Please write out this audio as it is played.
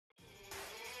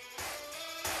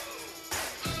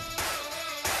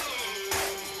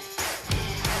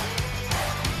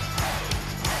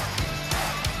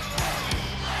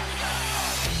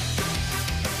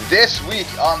This week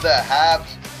on the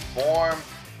Habs form,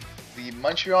 the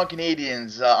Montreal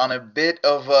Canadiens on a bit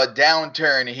of a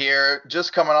downturn here,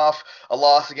 just coming off a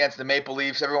loss against the Maple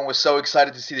Leafs. Everyone was so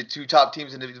excited to see the two top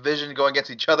teams in the division go against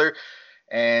each other,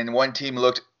 and one team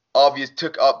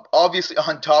took up obviously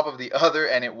on top of the other,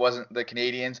 and it wasn't the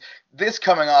Canadiens. This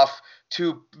coming off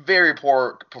two very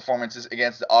poor performances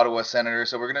against the Ottawa Senators.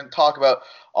 So we're going to talk about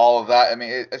all of that. I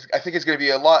mean, I think it's going to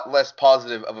be a lot less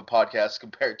positive of a podcast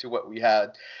compared to what we had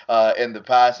in the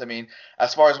past. I mean,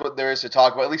 as far as what there is to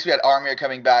talk about, at least we had Armia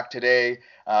coming back today.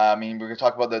 I mean, we're going to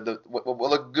talk about what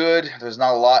looked good. There's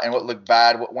not a lot, and what looked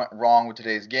bad, what went wrong with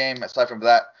today's game. Aside from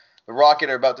that, the Rocket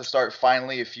are about to start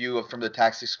finally. A few from the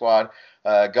taxi squad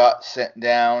got sent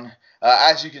down.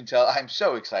 As you can tell, I'm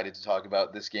so excited to talk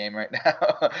about this game right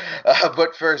now.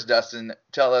 But first, Dustin,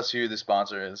 tell us who the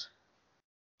sponsor is.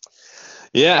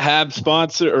 Yeah,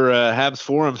 Habs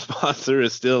forum sponsor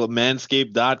is still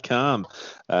manscaped.com.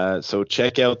 So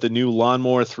check out the new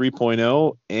Lawnmower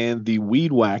 3.0 and the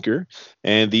Weed Whacker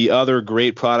and the other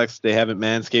great products they have at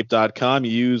manscaped.com.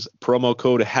 Use promo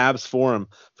code HabsForum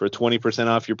for 20%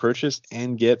 off your purchase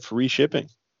and get free shipping.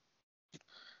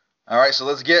 All right, so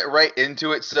let's get right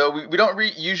into it. So we don't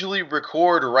usually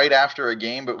record right after a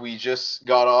game, but we just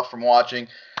got off from watching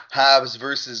Habs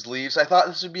versus Leafs. I thought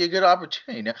this would be a good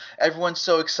opportunity. You know, everyone's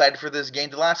so excited for this game.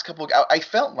 The last couple, I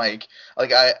felt like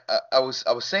I was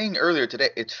saying earlier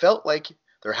today, it felt like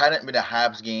there hadn't been a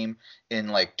Habs game in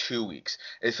like 2 weeks.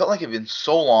 It felt like it had been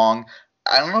so long.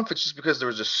 I don't know if it's just because there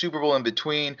was a Super Bowl in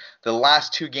between. The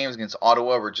last two games against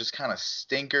Ottawa were just kind of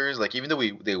stinkers. Like even though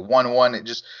they won one, it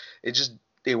just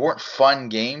they weren't fun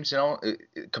games,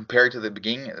 compared to the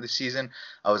beginning of the season.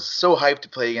 I was so hyped to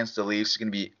play against the Leafs. It's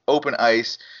going to be open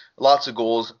ice, lots of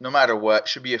goals, no matter what.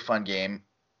 Should be a fun game.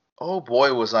 Oh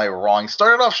boy, was I wrong.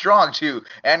 Started off strong too.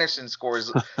 Anderson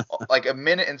scores like a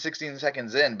minute and 16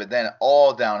 seconds in, but then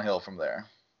all downhill from there.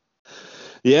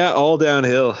 Yeah, all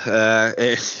downhill.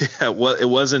 It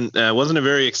wasn't a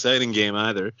very exciting game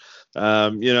either. I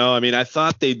mean, I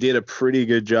thought they did a pretty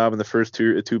good job in the first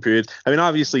two periods. I mean,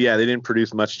 obviously, yeah, they didn't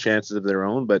produce much chances of their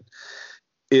own, but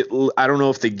I don't know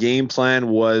if the game plan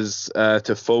was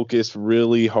to focus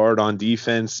really hard on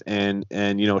defense and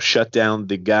shut down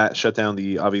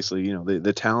the obviously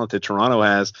the talent that Toronto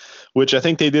has, which I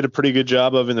think they did a pretty good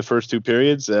job of in the first two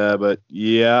periods. But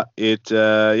yeah,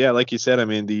 like you said, I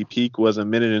mean the peak was a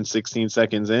minute and 16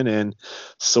 seconds in and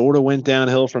sort of went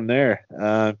downhill from there.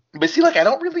 But see, I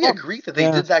don't really agree that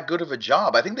they did that good of a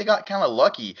job. I think they got kind of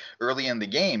lucky early in the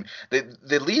game.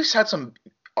 The Leafs had some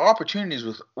opportunities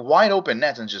with wide open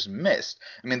nets and just missed.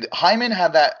 I mean, Hyman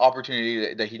had that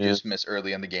opportunity that he just missed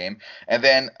early in the game, and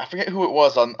then I forget who it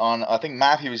was on I think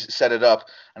Matthews set it up,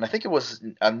 and I think it was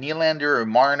Nylander or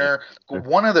Marner,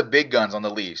 one of the big guns on the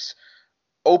Leafs.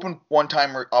 Open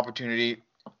one-time opportunity,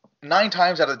 9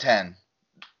 times out of 10,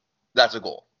 that's a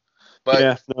goal. But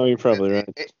yeah, no, you're probably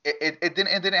right. It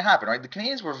didn't happen, right? The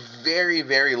Canadiens were very,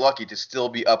 very lucky to still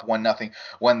be up 1-0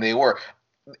 when they were.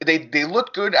 They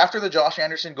looked good after the Josh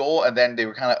Anderson goal, and then they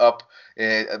were kind of up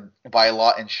by a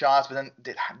lot in shots. But then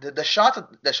the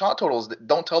shot totals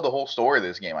don't tell the whole story of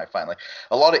this game. I find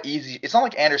a lot of easy. It's not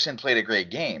like Anderson played a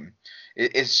great game.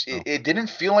 It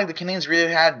didn't feel like the Canadiens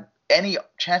really had any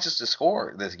chances to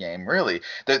score this game, really.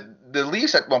 The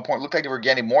Leafs at one point looked like they were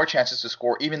getting more chances to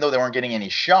score, even though they weren't getting any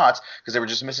shots because they were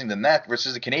just missing the net,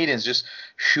 versus the Canadiens just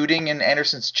shooting in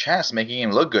Anderson's chest, making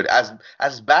him look good.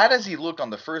 As bad as he looked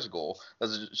on the first goal, that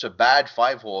was just a bad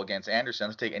 5-hole against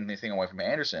Anderson, to take anything away from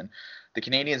Anderson. The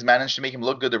Canadiens managed to make him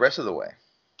look good the rest of the way.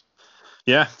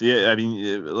 Yeah. I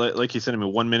mean, like you said,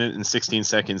 1 minute and 16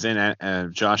 seconds in,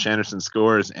 Josh Anderson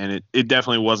scores, and it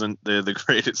definitely wasn't the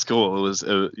greatest goal. It was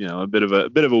a bit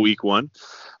of a weak one,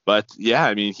 but yeah,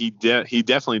 I mean, he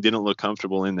definitely didn't look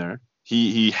comfortable in there.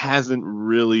 He hasn't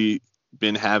really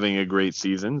been having a great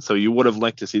season, so you would have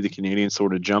liked to see the Canadiens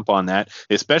sort of jump on that,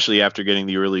 especially after getting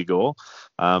the early goal.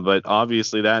 But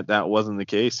obviously that wasn't the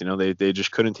case. They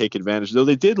just couldn't take advantage. Though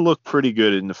they did look pretty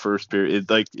good in the first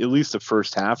period, like at least the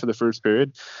first half of the first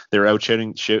period. They were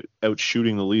outshooting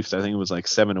the Leafs. I think it was like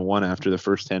 7-1 after the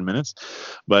first 10 minutes.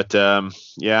 But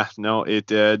it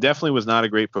definitely was not a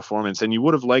great performance. And you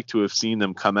would have liked to have seen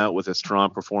them come out with a strong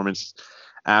performance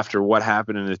after what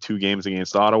happened in the 2 games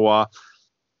against Ottawa.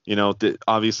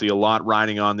 Obviously a lot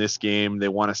riding on this game. They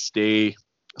want to stay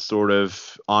sort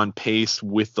of on pace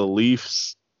with the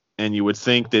Leafs, and you would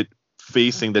think that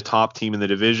facing the top team in the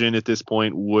division at this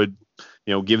point would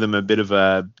give them a bit of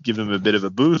a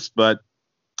boost, but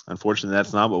unfortunately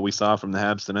that's not what we saw from the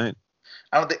Habs tonight.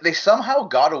 They somehow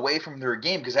got away from their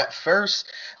game, because at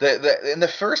first in the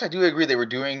first I do agree they were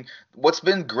doing what's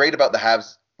been great about the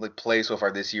Habs play so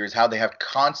far this year is how they have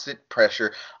constant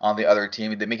pressure on the other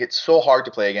team. They make it so hard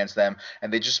to play against them,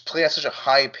 and they just play at such a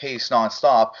high pace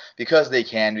nonstop because they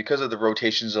can, because of the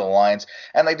rotations of the lines.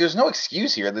 And like, there's no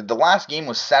excuse here. The last game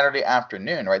was Saturday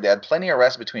afternoon, right? They had plenty of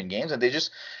rest between games, and they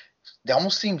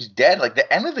almost seemed dead. Like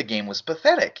the end of the game was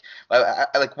pathetic.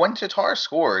 Like when Tatar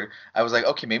scored, I was like,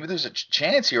 okay, maybe there's a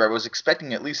chance here. I was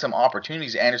expecting at least some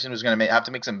opportunities. Anderson was going to have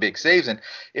to make some big saves, and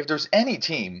if there's any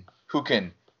team who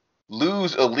can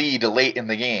lose a lead late in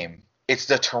the game, it's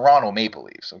the Toronto Maple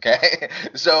Leafs. Okay,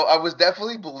 so I was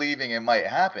definitely believing it might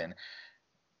happen.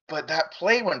 But that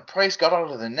play when Price got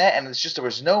out of the net, and it's just there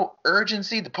was no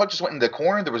urgency. The puck just went in the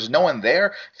corner. There was no one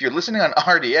there. If you're listening on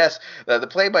RDS, the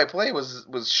play-by-play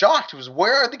was shocked. It was,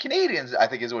 where are the Canadians? I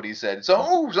think is what he said. So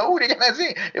what are you gonna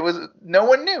see? It was, no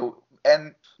one knew,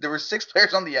 and there were 6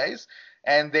 players on the ice,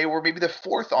 and they were maybe the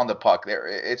 4th on the puck. There,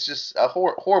 it's just a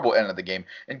horrible end of the game.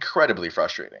 Incredibly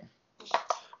frustrating.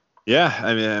 Yeah,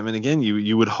 I mean, again,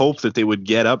 you would hope that they would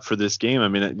get up for this game. I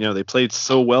mean, they played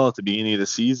so well at the beginning of the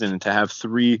season, and to have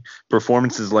 3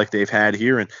 performances like they've had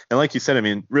here, and like you said, I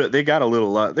mean, they got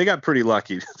they got pretty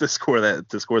lucky to score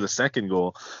the second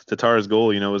goal. Tatar's goal,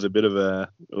 was a bit of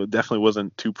definitely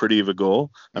wasn't too pretty of a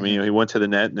goal. I mean, he went to the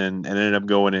net and ended up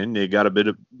going in. They got a bit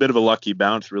of a lucky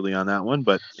bounce really on that one,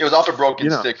 but it was off a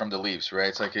broken stick from the Leafs, right?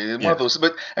 It's like one of those.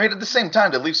 But I mean, at the same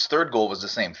time, the Leafs' third goal was the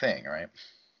same thing, right?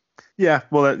 Yeah,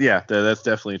 well, that's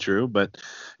definitely true. But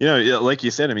like you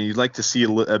said, I mean, you'd like to see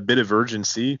a bit of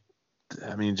urgency.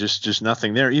 I mean, just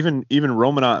nothing there. Even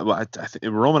Romanov. Well, I think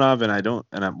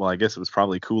Romanov I guess it was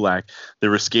probably Kulak. They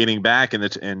were skating back and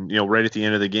right at the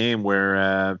end of the game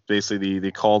where basically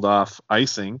they called off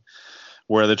icing,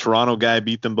 where the Toronto guy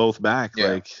beat them both back. Yeah.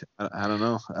 Like I don't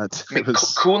know.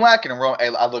 Kulak and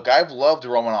look, I've loved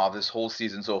Romanov this whole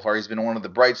season so far. He's been one of the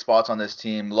bright spots on this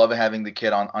team. Love having the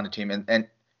kid on the team, and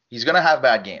he's going to have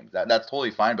bad games. That's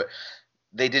totally fine, but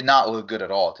they did not look good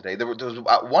at all today. There was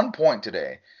at one point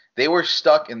today, they were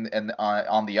stuck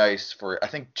on the ice for, I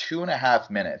think, 2.5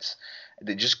 minutes.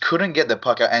 They just couldn't get the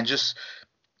puck out, and just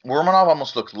Romanov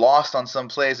almost looked lost on some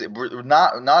plays.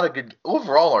 Not a good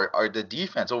overall. Or the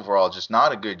defense overall, just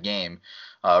not a good game.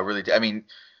 Really, I mean,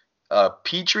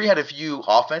 Petrie had a few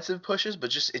offensive pushes, but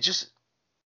just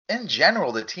in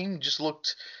general, the team just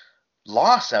looked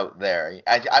loss out there.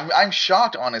 I'm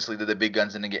shocked, honestly, that the big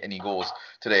guns didn't get any goals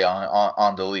today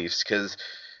on the Leafs, because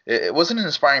it wasn't an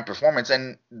inspiring performance,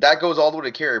 and that goes all the way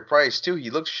to Carey Price too.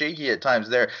 He looked shaky at times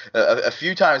there. A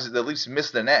few times the Leafs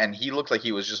missed the net, and he looked like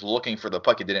he was just looking for the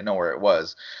puck. He didn't know where it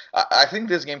was. I think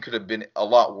this game could have been a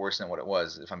lot worse than what it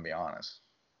was, if I'm being honest.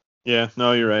 Yeah,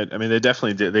 no, you're right. I mean, they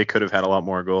definitely did. They could have had a lot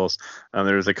more goals.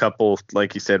 There was a couple,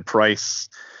 like you said, Price.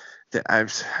 I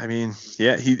mean,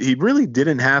 yeah, he really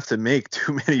didn't have to make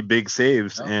too many big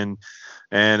saves, no.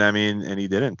 and I mean, and he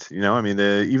didn't. I mean,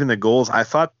 even the goals. I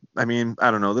thought. I mean,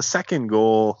 I don't know. The second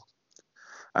goal.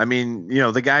 I mean,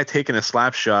 the guy taking a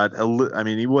slap shot. I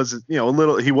mean, he was, a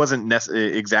little. He wasn't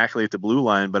exactly at the blue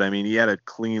line, but I mean, he had a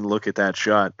clean look at that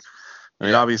shot. I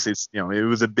mean, obviously, it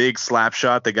was a big slap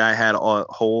shot. The guy had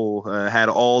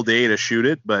all day to shoot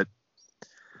it, but.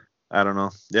 I don't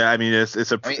know. Yeah, I mean, it's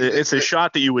a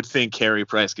shot that you would think Carey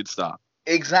Price could stop.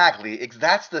 Exactly.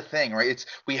 That's the thing, right?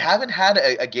 We haven't had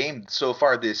a game so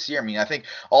far this year. I mean, I think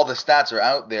all the stats are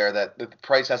out there that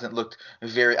Price hasn't looked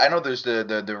very. I know there's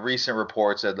the recent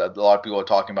reports that a lot of people are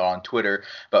talking about on Twitter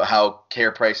about how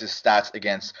Carey Price's stats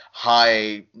against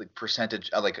high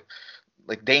percentage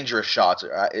like dangerous shots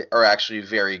are actually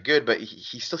very good, but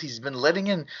he's been letting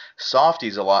in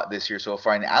softies a lot this year so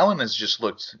far, and Allen has just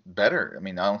looked better. I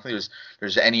mean, I don't think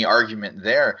there's any argument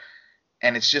there,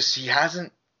 and it's just he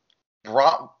hasn't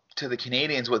brought to the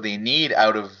Canadians what they need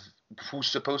out of who's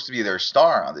supposed to be their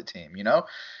star on the team.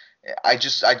 I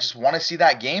just want to see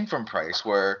that game from Price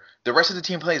where the rest of the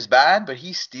team plays bad, but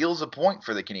he steals a point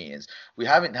for the Canadians. We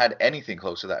haven't had anything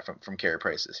close to that from Carey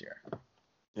Price this year.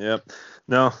 Yep.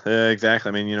 No, exactly.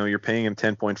 I mean, you're paying him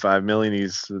 $10.5 million.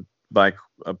 He's by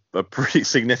a pretty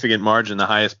significant margin the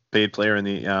highest paid player in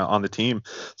the on the team.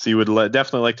 So you would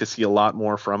definitely like to see a lot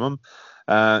more from him.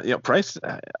 Price,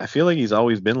 I feel like he's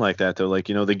always been like that though. Like,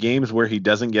 the games where he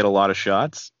doesn't get a lot of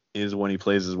shots is when he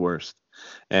plays his worst.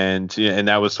 And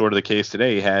that was sort of the case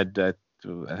today. He had I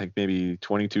think maybe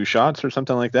 22 shots or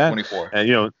something like that. 24.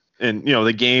 And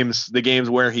the games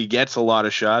where he gets a lot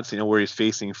of shots, where he's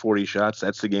facing 40 shots,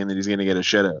 that's the game that he's going to get a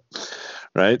shutout,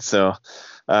 right? So,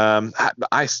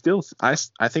 I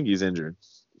think he's injured.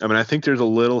 I mean, I think there's a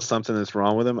little something that's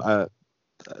wrong with him.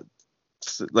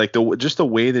 Like the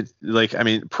way that, like, I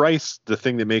mean, Price, the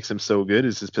thing that makes him so good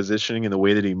is his positioning and the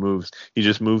way that he moves. He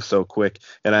just moves so quick,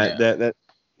 and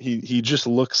he just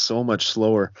looks so much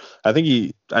slower. I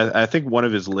think one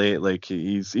of his late, like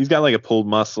he's got like a pulled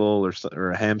muscle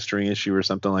or a hamstring issue or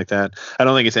something like that. I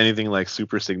don't think it's anything like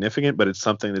super significant, but it's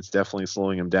something that's definitely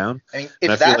slowing him down. I mean,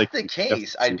 And I if feel that's like the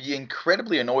case, I'd be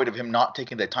incredibly annoyed of him not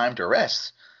taking the time to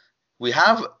rest. We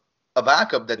have a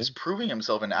backup that's proving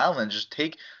himself in Allen. Just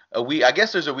take a week. I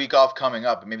guess there's a week off coming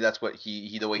up, and maybe that's what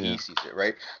he the way he yeah. sees it,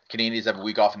 right? Canadians have a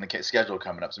week off in the schedule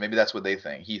coming up, so maybe that's what they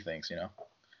think. He thinks,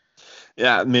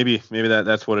 Yeah, maybe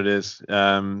that's what it is.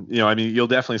 I mean, you'll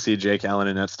definitely see Jake Allen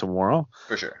in nets tomorrow.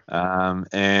 for sure.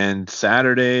 And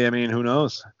Saturday, I mean, who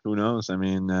knows? Who knows? I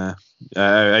mean,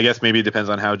 I guess maybe it depends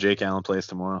on how Jake Allen plays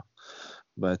tomorrow.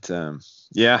 But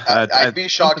yeah, I'd be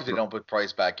shocked if they don't put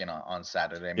Price back in on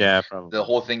Saturday. I mean, yeah, the probably.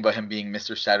 whole thing about him being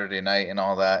Mr. Saturday Night and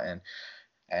all that, and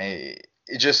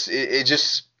it just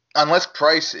unless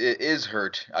Price is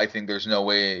hurt, I think there's no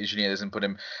way Julien doesn't put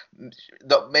him.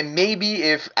 Maybe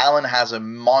if Allen has a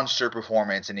monster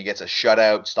performance and he gets a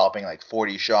shutout, stopping like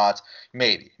 40 shots,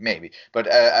 maybe.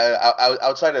 But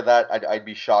outside of that, I'd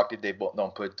be shocked if they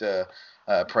don't put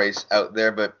Price out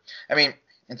there. But I mean.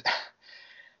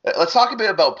 Let's talk a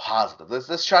bit about positive.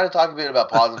 Let's try to talk a bit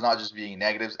about positives, not just being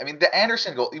negatives. I mean, the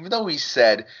Anderson goal, even though we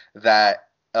said that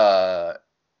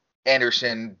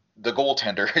Anderson, the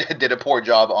goaltender, did a poor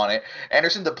job on it.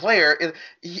 Anderson, the player,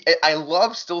 I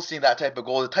love still seeing that type of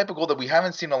goal, the type of goal that we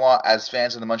haven't seen a lot as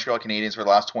fans of the Montreal Canadiens for the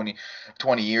last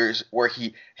 20 years, where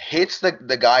he hits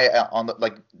the guy on the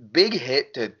like big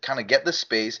hit to kind of get the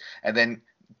space and then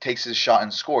takes his shot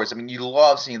and scores. I mean, you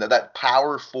love seeing that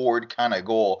power forward kind of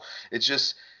goal. It's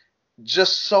just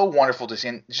so wonderful to see.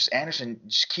 And just Anderson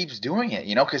just keeps doing it,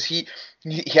 because he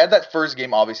had that first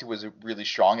game, obviously was really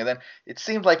strong, and then it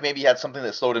seemed like maybe he had something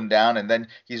that slowed him down, and then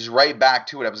he's right back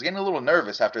to it. I was getting a little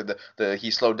nervous after the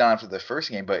he slowed down after the first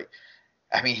game, but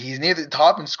I mean, he's near the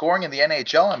top in scoring in the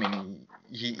NHL. I mean,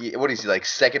 he what is he, like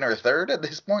second or third at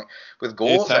this point with He's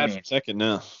goals? I tied for mean, second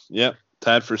now. Yep,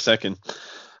 tied for second.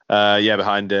 Yeah,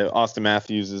 behind Austin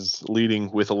Matthews is leading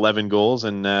with 11 goals,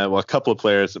 and a couple of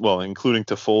players, well, including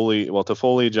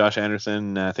Toffoli, Josh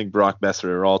Anderson, I think Brock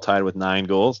Besser are all tied with 9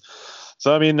 goals.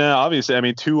 So I mean, obviously, I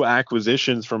mean, 2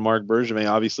 acquisitions from Marc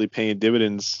Bergevin obviously paying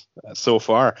dividends so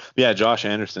far. Yeah, Josh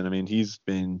Anderson, I mean, he's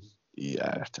been.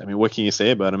 Yeah, I mean, what can you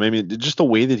say about him? I mean, just the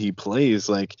way that he plays,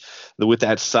 like with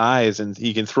that size, and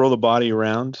he can throw the body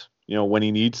around, when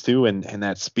he needs to, and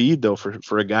that speed though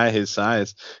for a guy his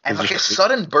size and is like a just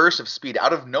sudden burst of speed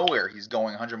out of nowhere, he's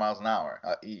going 100 miles an hour.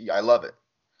 I love it.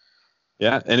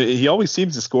 yeah, and he always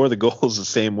seems to score the goals the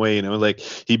same way, like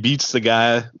he beats the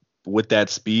guy with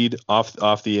that speed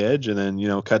off the edge, and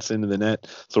then cuts into the net,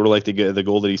 sort of like the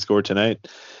goal that he scored tonight.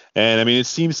 And I mean, it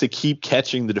seems to keep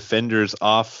catching the defenders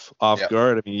off Yeah,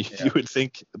 guard. I mean, yeah. you would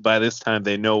think by this time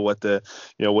they know what the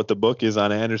book is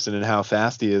on Anderson and how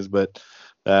fast he is, but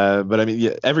I mean,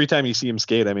 yeah, every time you see him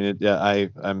skate, I mean,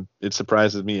 it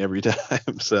surprises me every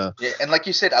time. So Yeah, and like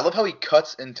you said, I love how he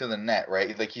cuts into the net,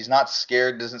 right? Like he's not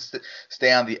scared, doesn't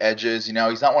stay on the edges. He's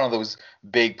not one of those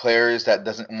big players that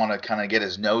doesn't want to kind of get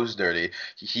his nose dirty.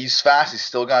 He's fast, he's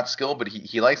still got skill, but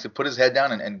he likes to put his head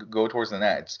down and go towards the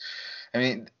net. I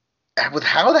mean, with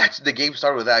how the game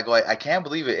started with that goal, I can't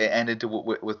believe it ended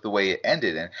with the way it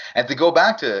ended. And to go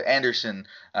back to Anderson,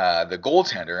 the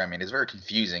goaltender, I mean, it's very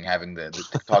confusing having to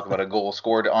talk about a goal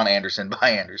scored on Anderson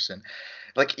by Anderson.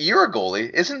 Like, you're a goalie.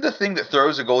 Isn't the thing that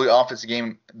throws a goalie off its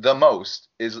game the most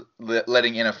is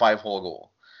letting in a 5-hole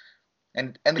goal?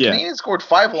 And the yeah, Canadians scored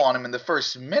 5-hole on him in the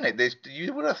first minute.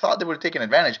 You would have thought they would have taken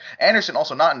advantage. Anderson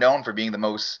also not known for being the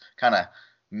most kind of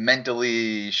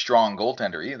mentally strong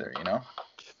goaltender either.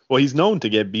 well, he's known to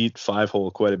get beat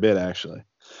 5-hole quite a bit actually.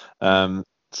 I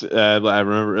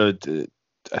remember,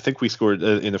 I think we scored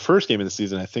in the first game of the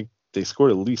season. I think they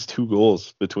scored at least 2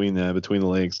 goals between the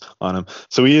legs on him.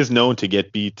 So he is known to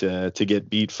get beat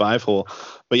 5-hole.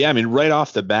 But yeah, I mean, right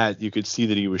off the bat, you could see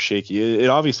that he was shaky. It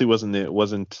obviously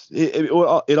wasn't.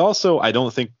 It also, I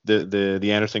don't think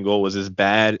the Anderson goal was as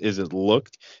bad as it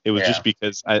looked. It was Yeah. just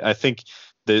because I think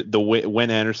the way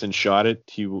when Anderson shot it,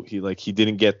 he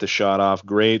didn't get the shot off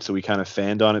great, so he kind of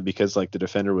fanned on it because like the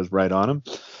defender was right on him.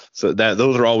 So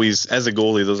those are always, as a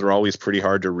goalie, those are always pretty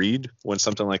hard to read when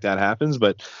something like that happens.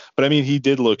 But I mean, he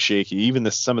did look shaky. Even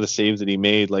some of the saves that he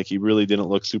made, like he really didn't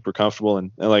look super comfortable.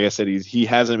 And like I said, he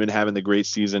hasn't been having the great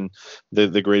season,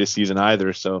 the greatest season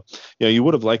either. So you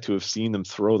would have liked to have seen them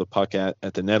throw the puck at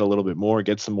the net a little bit more,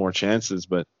 get some more chances,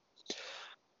 but.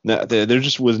 No, there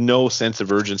just was no sense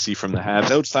of urgency from the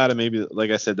Habs outside of maybe, like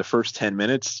I said, the first 10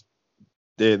 minutes.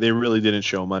 They really didn't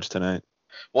show much tonight.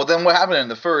 Well, then what happened in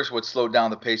the first, what slowed down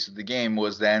the pace of the game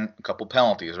was then a couple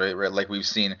penalties, right? Right, like we've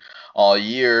seen all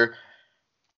year.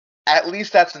 At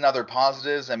least that's another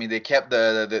positives. I mean, they kept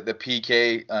the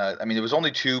PK. I mean, there was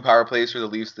only 2 power plays for the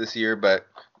Leafs this year, but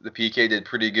the PK did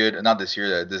pretty good. Not this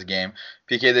year, this game.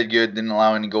 PK did good, didn't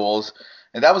allow any goals,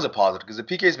 and that was a positive because the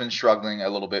PK's been struggling a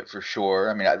little bit for sure.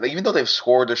 I mean, even though they've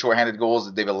scored the shorthanded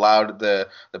goals, they've allowed the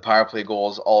power play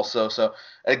goals also. So,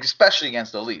 especially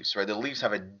against the Leafs, right? The Leafs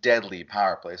have a deadly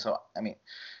power play. So, I mean,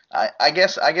 I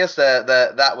guess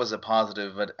that was a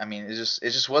positive, but I mean it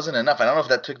just wasn't enough. I don't know if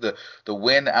that took the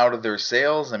wind out of their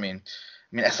sails. I mean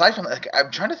aside from like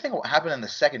I'm trying to think what happened in the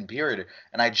second period,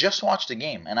 and I just watched the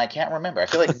game and I can't remember. I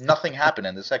feel like nothing happened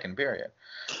in the second period.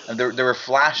 And there were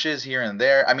flashes here and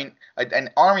there. I mean,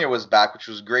 and Armia was back, which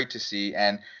was great to see,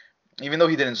 and even though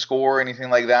he didn't score or anything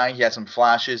like that, he had some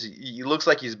flashes. He looks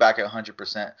like he's back at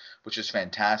 100%, which is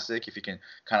fantastic if he can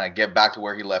kind of get back to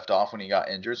where he left off when he got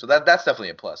injured. So that's definitely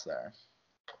a plus there.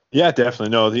 Yeah, definitely.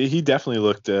 No, he definitely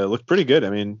looked pretty good. I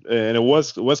mean, and it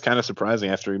was kind of surprising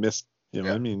after he missed.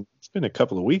 Yeah, I mean, it's been a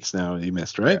couple of weeks now he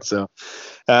missed, yeah. right? So,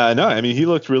 no, I mean, he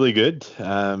looked really good.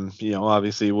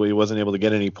 Obviously he wasn't able to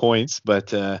get any points,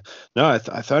 but no, I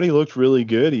thought he looked really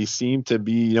good. He seemed to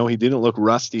be, he didn't look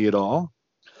rusty at all.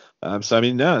 So I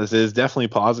mean, no, there's definitely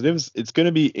positives. It's going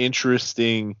to be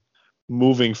interesting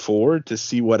moving forward to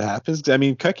see what happens. I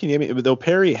mean, Kotkaniemi, though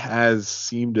Perry has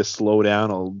seemed to slow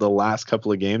down the last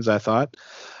couple of games, I thought.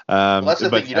 Well, that's the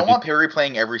thing. But You I don't mean, want Perry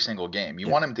playing every single game. You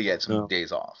yeah, want him to get some no,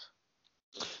 days off.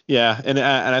 yeah, and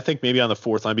I think maybe on the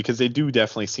fourth line because they do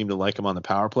definitely seem to like him on the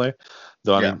power play.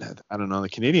 Though I Yeah. mean, I don't know, the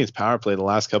Canadians' power play the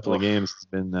last couple of Oof. games has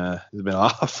been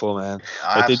awful, man.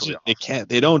 Like Absolutely awful.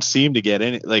 they don't seem to get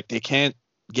any like they can't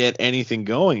get anything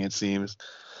going. It seems.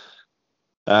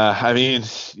 I mean,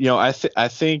 I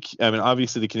think, I mean,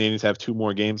 obviously the Canadians have 2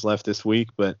 more games left this week,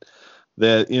 but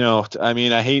I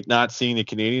mean, I hate not seeing the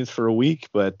Canadians for a week,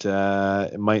 but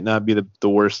it might not be the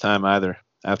worst time either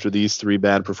after these 3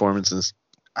 bad performances.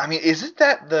 I mean, is it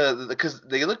that because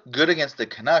they look good against the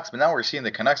Canucks, but now we're seeing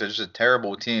the Canucks are just a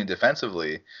terrible team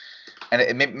defensively,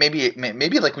 and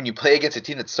maybe like when you play against a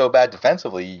team that's so bad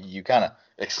defensively, you kind of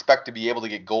expect to be able to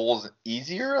get goals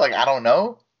easier. Like I don't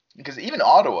know, because even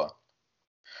Ottawa,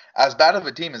 as bad of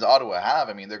a team as Ottawa have,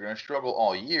 I mean, they're going to struggle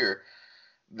all year.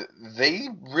 They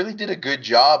really did a good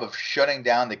job of shutting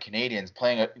down the Canadians,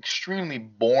 playing an extremely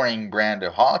boring brand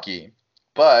of hockey.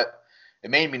 But it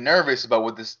made me nervous about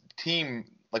what this team,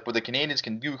 like what the Canadians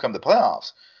can do come the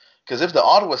playoffs. Because if the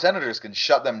Ottawa Senators can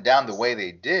shut them down the way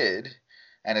they did,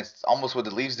 and it's almost what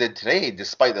the Leafs did today,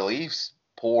 despite the Leafs'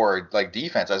 poor like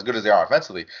defense, as good as they are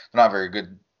offensively, they're not very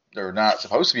good. They're not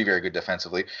supposed to be very good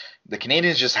defensively. The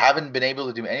Canadians just haven't been able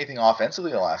to do anything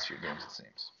offensively the last few games, it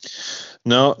seems.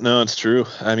 No, no, it's true.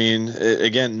 I mean,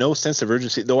 again, no sense of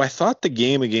urgency. Though I thought the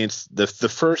game against the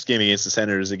first game against the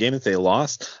Senators, the game that they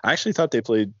lost, I actually thought they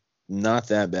played not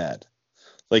that bad.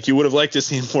 Like you would have liked to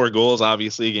see more goals,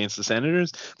 obviously, against the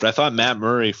Senators, but I thought Matt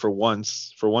Murray for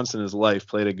once in his life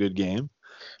played a good game.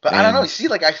 But I don't know. And You see,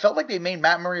 like I felt like they made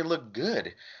Matt Murray look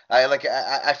good.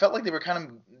 I felt like they were kind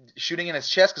of shooting in his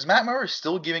chest because Matt Murray is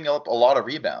still giving up a lot of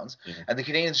rebounds, yeah, and the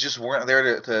Canadians just weren't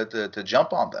there to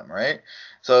jump on them, right?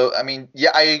 So I mean,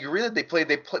 yeah, I agree that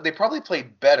they probably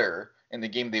played better in the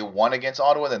game they won against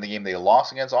Ottawa than the game they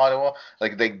lost against Ottawa.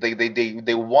 Like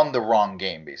they won the wrong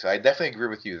game, basically. I definitely agree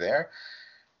with you there.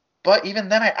 But even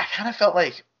then, I kind of felt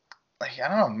like I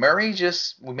don't know, Murray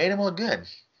just we made him look good.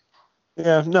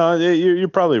 yeah, no, you're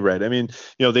probably right. I mean,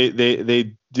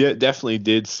 definitely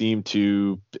did seem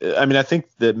to. I mean, I think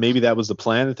that maybe that was the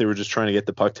plan that they were just trying to get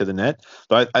the puck to the net.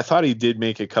 But I thought he did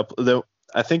make a couple. Though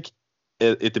I think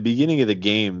at the beginning of the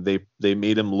game they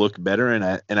made him look better, and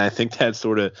I think that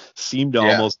sort of seemed to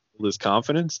Yeah, almost build his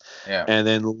confidence. yeah. And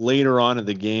then later on in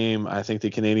the game, I think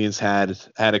the Canadians had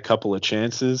a couple of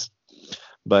chances,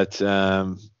 but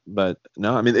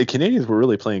no, I mean the Canadians were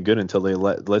really playing good until they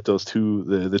let those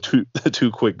the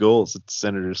two quick goals that the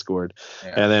Senators scored,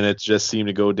 Yeah. and then it just seemed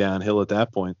to go downhill at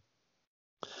that point.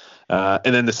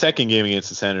 And then the second game against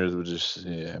the Senators was just,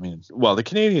 yeah, I mean, well, the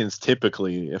Canadians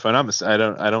typically, if I'm not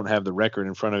mistaken, I don't have the record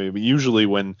in front of me, but usually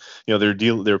when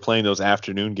they're playing those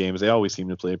afternoon games, they always seem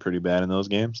to play pretty bad in those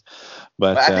games.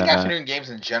 But But I think afternoon games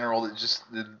in general,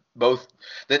 both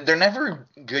they're never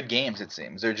good games. It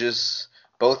seems they're just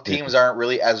both yeah, teams aren't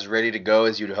really as ready to go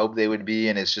as you'd hope they would be,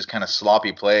 and it's just kind of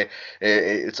sloppy play.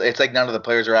 It's like none of the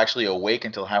players are actually awake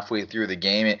until halfway through the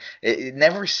game. It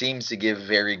never seems to give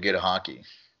very good hockey.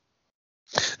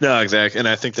 no, exactly, and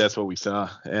I think that's what we saw.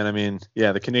 And I mean,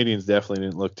 yeah, the Canadians definitely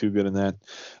didn't look too good in that.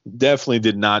 Definitely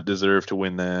did not deserve to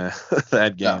win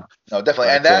that game. No, no,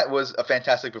 definitely, and But that was a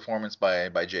fantastic performance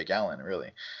by Jake Allen,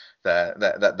 really.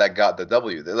 that got the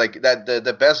W. Like that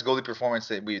the best goalie performance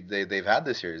that they've had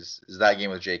this year is that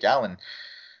game with Jake Allen.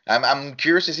 I'm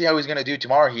curious to see how he's going to do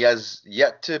tomorrow. He has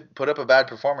yet to put up a bad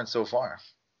performance so far.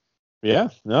 Yeah,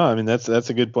 no, I mean that's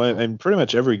a good point. And pretty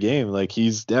much every game, like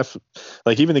he's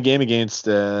like even the game against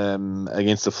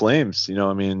the Flames,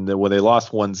 I mean, where they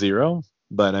lost 1-0,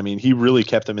 but I mean he really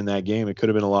kept them in that game. It could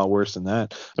have been a lot worse than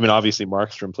that. I mean, obviously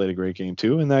Markstrom played a great game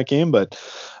too in that game, but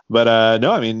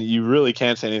no, I mean you really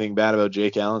can't say anything bad about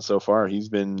Jake Allen so far. He's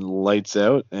been lights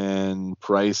out, and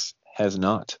Price has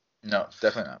not. No,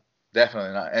 definitely not.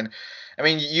 Definitely not. And I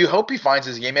mean, you hope he finds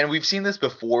his game. And we've seen this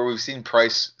before. We've seen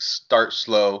Price start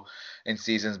slow in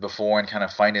seasons before and kind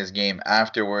of find his game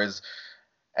afterwards.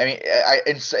 I mean,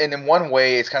 and in one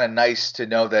way, it's kind of nice to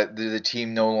know that the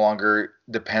team no longer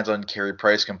depends on Carey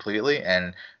Price completely,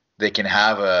 and they can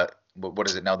have what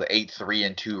is it now, the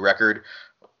 8-3-2 record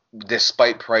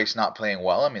despite Price not playing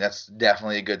well. I mean, that's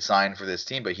definitely a good sign for this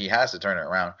team, but he has to turn it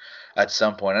around at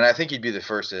some point. And I think he'd be the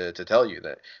first to tell you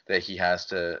that he has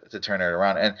to turn it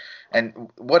around. And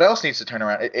what else needs to turn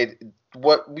around?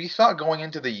 What we thought going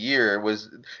into the year was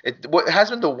what has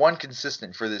been the one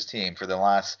consistent for this team for the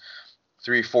last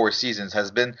 3-4 seasons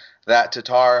has been that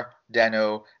Tatar,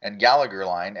 Dano, and Gallagher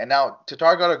line. And now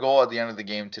Tatar got a goal at the end of the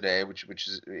game today, which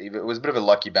it was a bit of a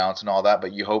lucky bounce and all that,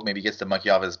 but you hope maybe he gets the monkey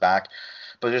off his back.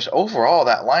 But just overall,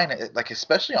 that line, like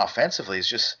especially offensively, it's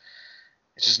just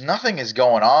nothing is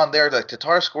going on there. Like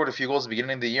Tatar scored a few goals at the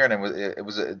beginning of the year, and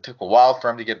it took a while for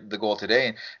him to get the goal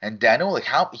today. And Dano, like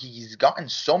how he's gotten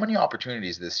so many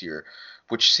opportunities this year,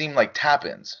 which seem like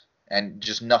tap-ins, and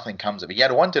just nothing comes of it. He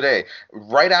had one today,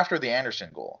 right after the Anderson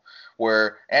goal,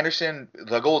 where Anderson,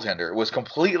 the goaltender, was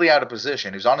completely out of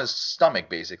position. He was on his stomach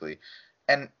basically,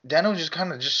 and Dano just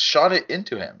kind of just shot it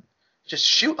into him. Just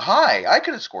shoot high. I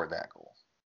could have scored that goal.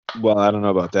 Well, I don't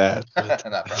know about that,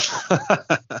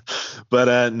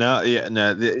 but no, yeah,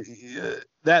 no,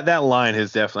 that line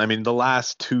has definitely. I mean, the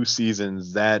last 2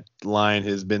 seasons, that line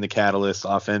has been the catalyst,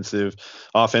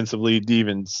 offensively,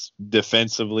 even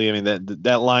defensively. I mean,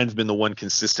 that line's been the one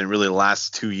consistent, really, the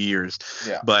last 2 years.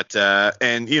 Yeah. But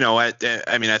and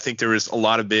I mean, I think there was a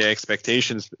lot of big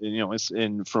expectations,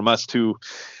 and from us too,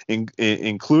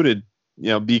 included.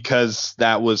 Because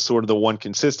that was sort of the one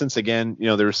consistency. Again,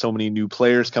 there were so many new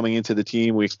players coming into the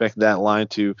team. We expected that line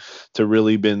to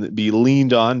really be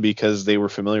leaned on because they were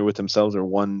familiar with themselves, or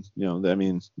one, I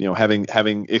mean,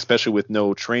 having especially with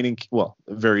no training, well,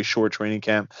 very short training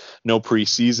camp, no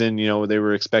preseason, they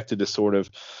were expected to sort of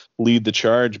lead the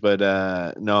charge. But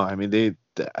no, I mean,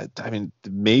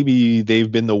 maybe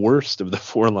they've been the worst of the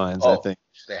four lines. I think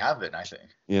they have been. I think.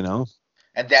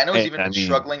 And Dano's even been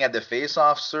struggling at the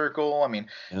face-off circle. I mean,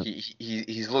 yeah.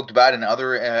 He's looked bad in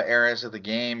other areas of the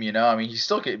game. I mean, he's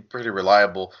still pretty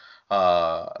reliable,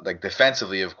 like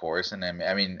defensively, of course. And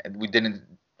I mean, we didn't.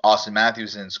 Austin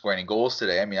Matthews didn't score any goals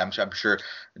today. I mean, I'm sure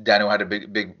Dano had a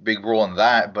big role in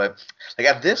that. But like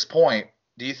at this point,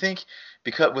 do you think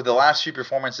because with the last few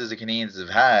performances the Canadians have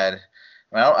had?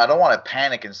 I don't want to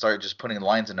panic and start just putting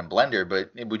lines in a blender,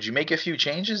 but would you make a few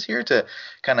changes here to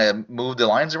kind of move the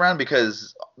lines around?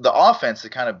 Because the offense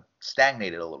has kind of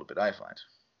stagnated a little bit, I find.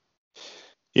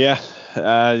 Yeah,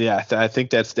 I think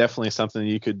that's definitely something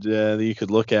you could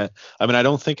look at. I mean, I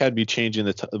don't think I'd be changing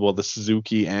the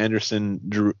Suzuki, Anderson,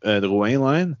 Drouin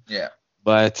line. Yeah.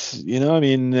 But I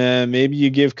mean, maybe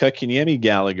you give Kotkaniemi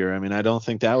Gallagher. I mean, I don't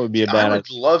think that would be a bad. I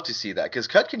would love to see that because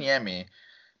Kotkaniemi.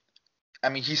 I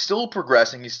mean, he's still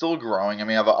progressing. He's still growing. I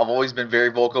mean, I've always been very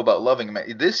vocal about loving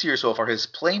him. This year so far, his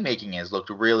playmaking has looked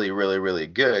really, really, really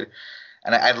good.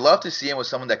 And I'd love to see him with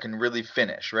someone that can really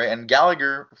finish, right? And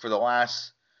Gallagher, for the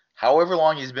last however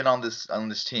long he's been on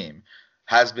this team,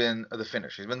 has been the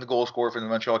finisher. He's been the goal scorer for the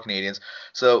Montreal Canadiens.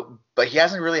 So, but he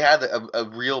hasn't really had a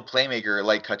real playmaker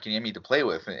like Kotkaniemi to play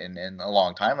with in a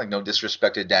long time. Like, no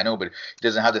disrespect to Dano, but he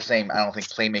doesn't have the same, I don't think,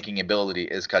 playmaking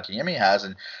ability as Kotkaniemi has.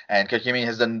 And Kotkaniemi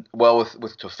has done well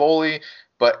with Toffoli.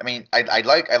 But I mean, I'd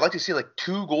like to see like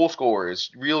two goal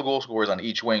scorers, real goal scorers on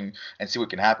each wing, and see what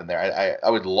can happen there. I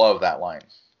would love that line.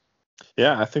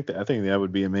 Yeah, I think that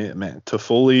would be amazing. Man,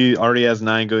 Toffoli already has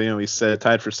 9 go. He's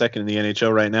tied for second in the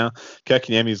NHL right now.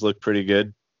 Kotkaniemi's looked pretty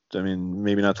good. I mean,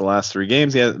 maybe not the last 3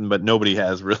 games yet, but nobody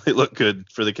has really looked good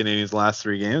for the Canadiens' last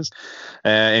 3 games.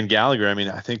 And Gallagher, I mean,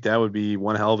 I think that would be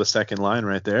one hell of a second line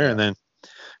right there. Yeah. And then,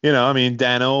 I mean,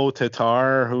 Dano,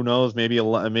 Tatar, who knows? Maybe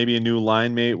a new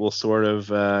line mate will sort of,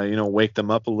 wake them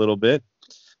up a little bit.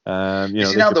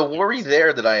 The worry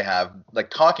there that I have,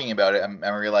 like talking about it, I'm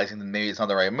realizing that maybe it's not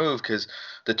the right move because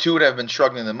the two would have been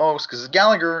struggling the most. Because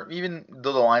Gallagher, even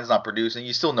though the line's not producing,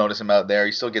 you still notice him out there.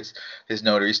 He still gets his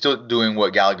note, or he's still doing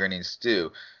what Gallagher needs to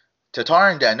do. Tatar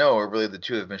and Dano are really the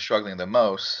two that have been struggling the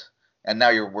most, and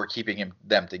now we're keeping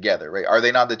them together, right? Are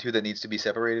they not the two that needs to be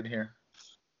separated here?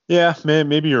 Yeah,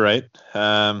 maybe you're right.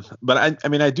 But I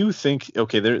mean, I do think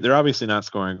okay, they're obviously not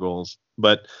scoring goals,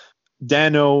 but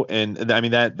Dano and I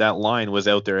mean that line was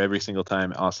out there every single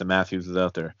time Austin Matthews was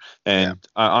out there, Yeah, and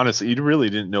honestly, you really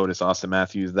didn't notice Austin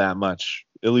Matthews that much.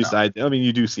 At least no, I mean,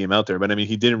 you do see him out there, but I mean,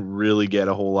 he didn't really get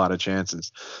a whole lot of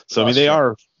chances. So I mean, that's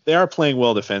true. they are playing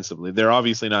well defensively. They're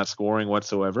obviously not scoring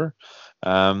whatsoever.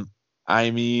 Um,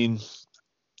 I mean,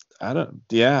 I don't.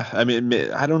 Yeah, I mean,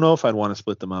 I don't know if I'd want to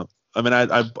split them up. I mean,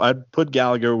 I'd put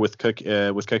Gallagher with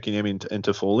Kotkaniemi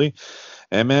into Foley,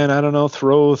 and man, I don't know,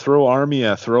 throw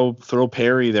Armia, throw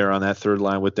Perry there on that third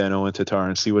line with Deno and Tatar,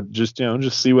 and see what just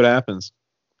see what happens.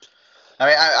 I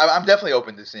mean, I'm definitely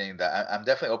open to seeing that. I'm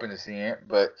definitely open to seeing it,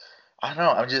 but I don't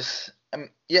know.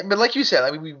 Yeah, but like you said,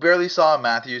 I mean, we barely saw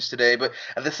Matthews today, but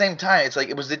at the same time, it's like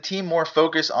it was the team more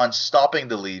focused on stopping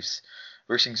the Leafs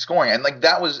versus scoring, and like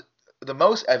that was the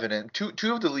most evident.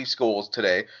 Two of the Leafs goals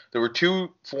today, there were two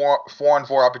four on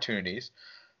four opportunities,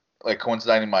 like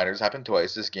coinciding minors happened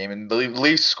twice this game, and the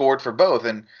Leafs scored for both,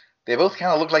 and they both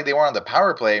kind of looked like they were on the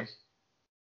power play,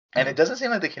 and it doesn't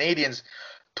seem like the Canadians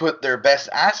put their best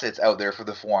assets out there for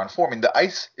the 4-on-4. I mean, the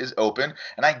ice is open,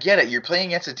 and I get it. You're playing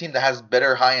against a team that has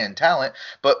better high end talent,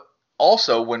 but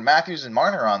also when Matthews and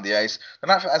Marner are on the ice, they're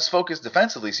not as focused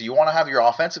defensively. So you want to have your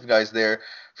offensive guys there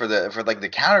for like the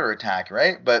counter attack,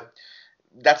 right? But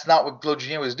that's not what Claude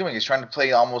Julien was doing. He's trying to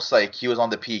play almost like he was on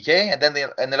the PK, and then they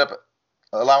ended up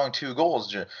allowing two goals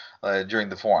during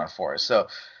the 4-on-4. So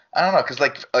I don't know, because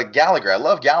like Gallagher, I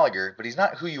love Gallagher, but he's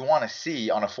not who you want to see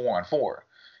on a 4-on-4.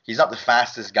 He's not the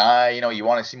fastest guy. You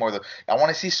want to see more of the. I want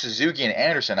to see Suzuki and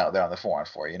Anderson out there on the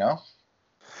 4-on-4.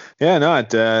 Yeah, no,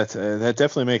 that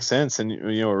definitely makes sense. And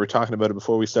we were talking about it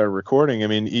before we started recording. I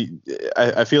mean,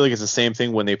 I feel like it's the same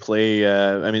thing when they play.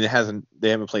 I mean, they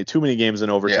haven't played too many games in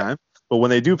Yeah, overtime, but when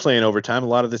they do play in overtime, a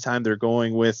lot of the time they're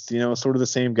going with sort of the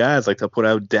same guys. Like they'll put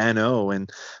out Dano,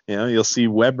 and you'll see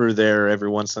Weber there every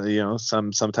once.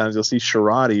 Sometimes you'll see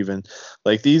Sherrod even.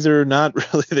 Like these are not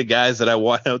really the guys that I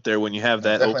want out there when you have no,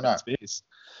 that definitely open not. space.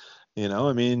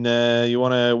 I mean, you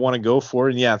want to go for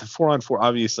it. And yeah, the 4-on-4,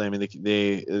 obviously. I mean,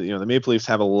 the Maple Leafs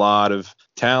have a lot of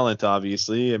talent.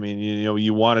 Obviously, I mean,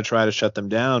 you want to try to shut them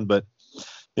down, but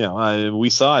we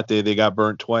saw it. They got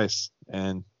burnt twice,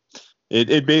 and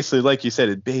it basically, like you said,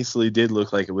 it basically did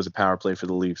look like it was a power play for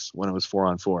the Leafs when it was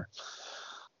 4-on-4.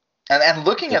 And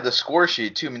looking at the score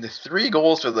sheet too, I mean the three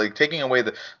goals for like taking away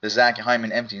the Zach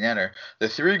Hyman empty netter, the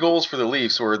three goals for the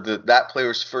Leafs were that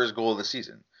player's first goal of the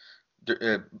season.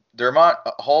 Dermott,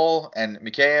 Hall, and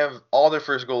Mikheyev, all their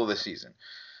first goal of the season.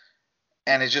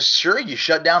 And it's just sure you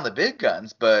shut down the big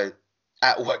guns, but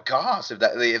at what cost if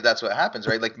that's what happens,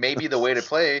 right? Like maybe the way to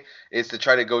play is to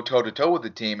try to go toe to toe with the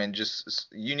team and just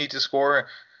you need to score.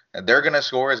 They're gonna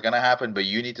score. It's gonna happen, but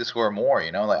you need to score more.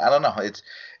 Like I don't know.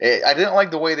 I didn't like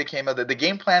the way they came out. The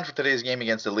game plan for today's game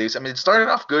against the Leafs. I mean, it started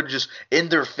off good, just in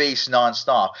their face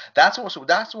nonstop. That's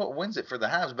what wins it for the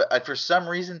Habs. But for some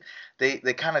reason, they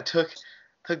kind of took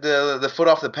the foot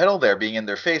off the pedal there, being in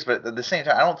their face. But at the same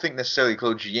time, I don't think necessarily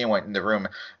Claude Julien went in the room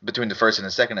between the first and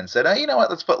the second and said, you know what,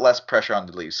 let's put less pressure on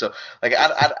the Leafs. So like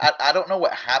I don't know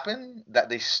what happened that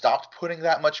they stopped putting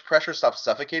that much pressure, stopped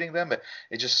suffocating them, but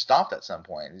it just stopped at some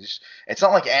point. It's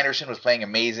not like Anderson was playing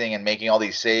amazing and making all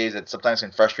these saves that sometimes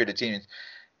can frustrate a team.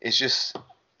 It's just,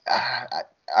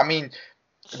 I mean.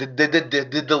 Did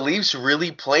the Leafs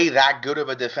really play that good of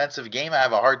a defensive game? I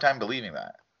have a hard time believing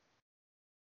that.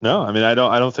 No, I mean, I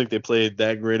don't think they played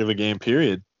that great of a game,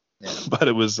 period. Yeah. But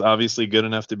it was obviously good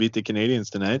enough to beat the Canadians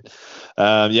tonight.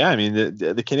 Yeah, I mean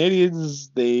the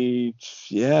Canadians,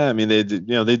 I mean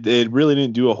they really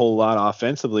didn't do a whole lot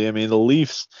offensively. I mean the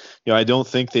Leafs, I don't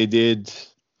think they did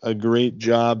a great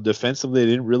job defensively. They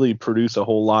didn't really produce a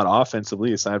whole lot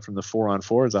offensively aside from the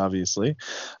 4-on-4s, obviously.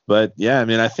 But yeah, I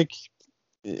mean I think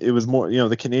it was more,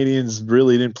 the Canadians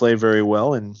really didn't play very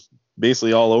well and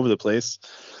basically all over the place.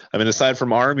 I mean, aside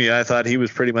from Army, I thought he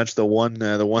was pretty much the one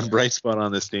bright spot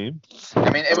on this team. I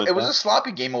mean, it was a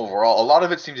sloppy game overall. A lot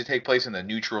of it seemed to take place in the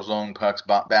neutral zone, pucks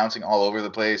bouncing all over the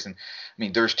place. And I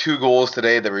mean, there's two goals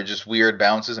today that were just weird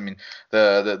bounces. I mean,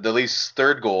 the Leafs'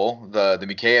 third goal, the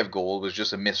Mikheyev goal, was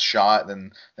just a missed shot,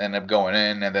 then ended up going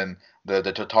in, and then the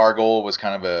Tatar goal was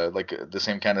kind of the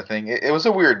same kind of thing. It was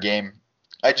a weird game.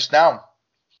 I don't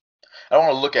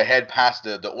want to look ahead past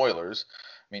the Oilers,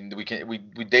 I mean,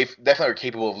 definitely are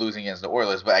capable of losing against the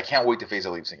Oilers, but I can't wait to face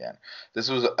the Leafs again.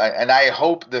 And I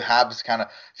hope the Habs kind of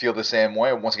feel the same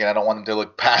way. Once again, I don't want them to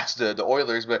look past the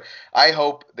Oilers, but I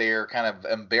hope they're kind of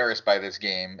embarrassed by this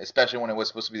game, especially when it was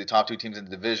supposed to be the top two teams in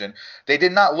the division. They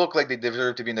did not look like they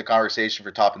deserved to be in the conversation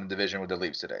for top in the division with the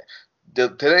Leafs today.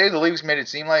 Today, the Leafs made it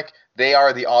seem like they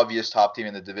are the obvious top team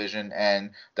in the division,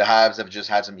 and the Habs have just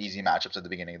had some easy matchups at the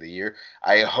beginning of the year.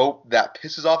 I hope that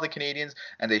pisses off the Canadians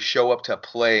and they show up to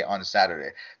play on Saturday.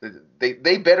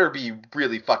 They better be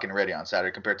really fucking ready on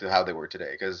Saturday compared to how they were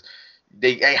today, because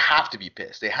they have to be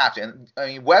pissed. They have to. And I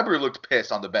mean, Weber looked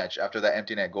pissed on the bench after that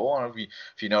empty net goal. I don't know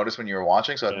if you noticed when you were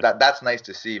watching. So that's nice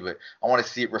to see, but I want to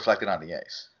see it reflected on the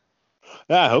ice.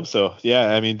 Yeah, I hope so. Yeah,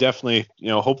 I mean, definitely.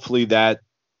 Hopefully that.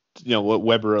 What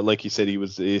Weber, like you said,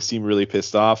 he seemed really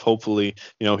pissed off. Hopefully,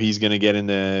 he's going to get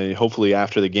in hopefully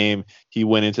after the game, he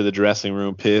went into the dressing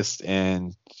room pissed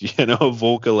and,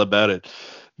 vocal about it,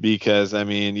 because I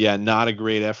mean, yeah, not a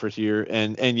great effort here.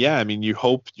 And yeah, I mean, you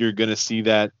hope you're going to see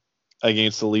that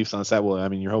against the Leafs on Saturday. Well, I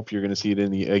mean, you hope you're going to see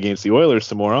it against the Oilers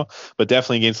tomorrow, but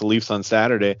definitely against the Leafs on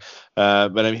Saturday.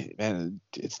 But I mean, man,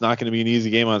 it's not going to be an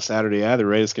easy game on Saturday either,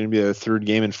 right? It's going to be a third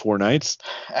game in 4 nights.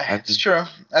 It's true.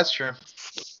 That's true.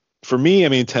 For me, I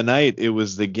mean, tonight it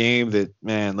was the game that,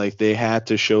 man, like they had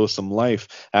to show some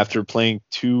life after playing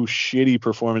 2 shitty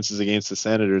performances against the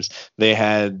Senators. They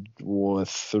had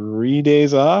 3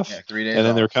 days off, yeah, 3 days, and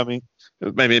then off. They're coming.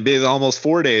 I mean, it's almost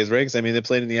 4 days, right? Because I mean, they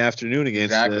played in the afternoon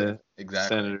against the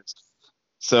Senators.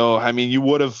 So I mean, you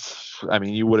would have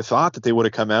thought that they would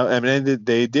have come out. I mean,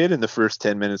 they did in the first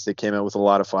 10 minutes. They came out with a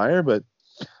lot of fire, but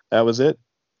that was it.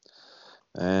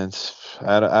 And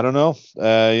I don't know.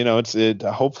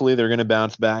 Hopefully they're going to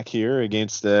bounce back here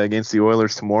against the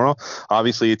Oilers tomorrow.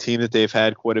 Obviously, a team that they've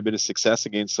had quite a bit of success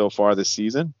against so far this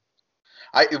season.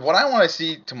 What I want to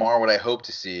see tomorrow, what I hope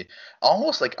to see,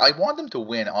 almost like I want them to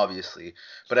win, obviously,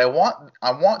 but I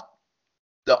want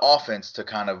the offense to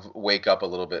kind of wake up a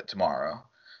little bit tomorrow.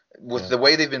 With the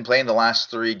way they've been playing the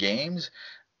last 3 games,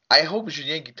 I hope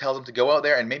Julien tells them to go out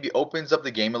there and maybe opens up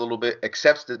the game a little bit,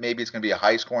 accepts that maybe it's going to be a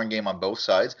high-scoring game on both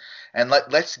sides, and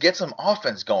let's get some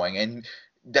offense going. And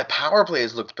the power play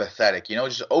has looked pathetic.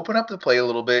 Just open up the play a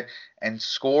little bit and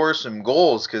score some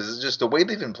goals, because it's just the way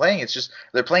they've been playing. It's just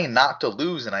they're playing not to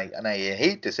lose, and I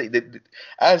hate to say that,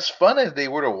 as fun as they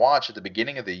were to watch at the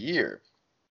beginning of the year,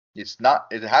 it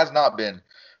has not been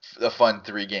a fun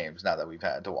 3 games now that we've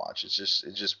had to watch. It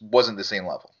just wasn't the same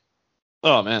level.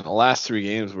 Oh man, the last 3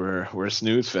 games were a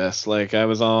snooze fest. Like I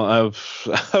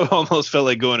almost felt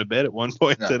like going to bed at one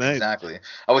point tonight. Exactly.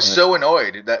 I was so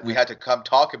annoyed that we had to come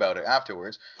talk about it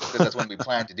afterwards, because that's when we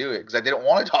planned to do it, because I didn't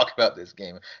want to talk about this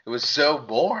game. It was so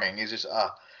boring. It's just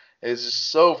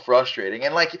so frustrating.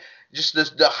 And like just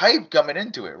the hype coming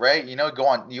into it, right? You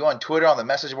on Twitter, on the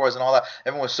message boards and all that.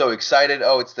 Everyone was so excited.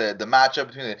 Oh, it's the matchup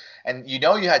between and you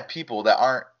had people that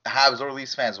aren't Habs or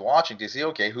Leafs fans watching to see,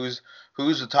 okay, who's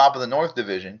the top of the North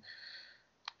Division,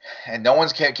 and no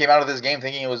one's came out of this game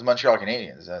thinking it was Montreal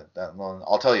Canadiens. Well,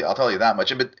 I'll tell you that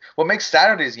much. But what makes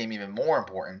Saturday's game even more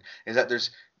important is that there's,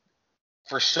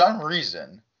 for some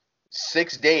reason,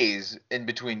 6 days in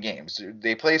between games.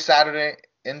 They play Saturday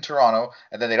in Toronto,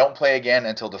 and then they don't play again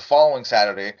until the following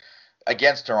Saturday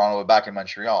against Toronto back in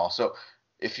Montreal. So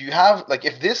if you have,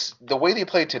 the way they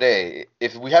played today,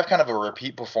 if we have kind of a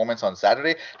repeat performance on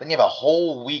Saturday, then you have a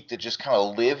whole week to just kind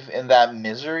of live in that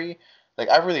misery. Like,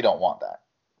 I really don't want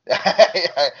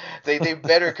that. They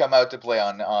better come out to play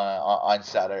on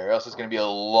Saturday, or else it's going to be a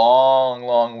long,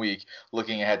 long week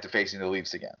looking ahead to facing the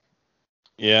Leafs again.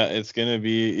 Yeah, it's gonna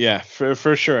be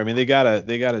for sure. I mean, they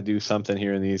gotta do something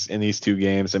here in these 2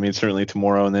 games. I mean, certainly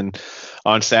tomorrow and then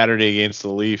on Saturday against the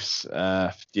Leafs.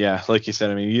 Like you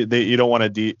said, I mean, you don't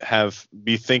want to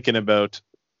be thinking about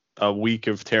a week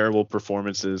of terrible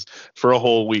performances for a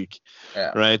whole week,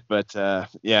 right? But I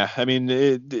mean,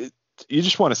 you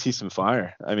just want to see some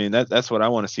fire. I mean, that's what I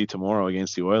want to see tomorrow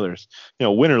against the Oilers.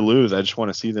 Win or lose, I just want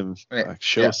to see them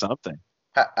show something.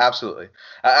 Absolutely.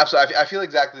 I feel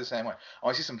exactly the same way. I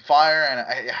want to see some fire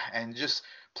and just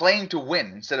playing to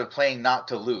win instead of playing not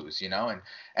to lose,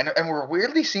 and we're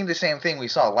weirdly seeing the same thing we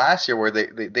saw last year, where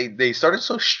they started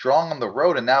so strong on the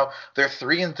road, and now they're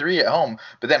 3-3 at home.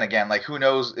 But then again, like, who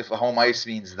knows if a home ice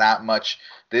means that much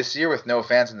this year with no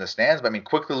fans in the stands. But I mean,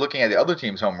 quickly looking at the other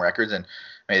team's home records, and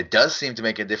I mean, it does seem to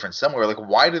make a difference somewhere. Like,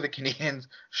 why do the Canadians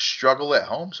struggle at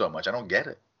home so much? I don't get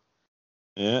it.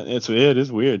 Yeah, it is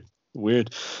weird.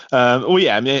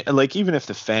 I mean, like, even if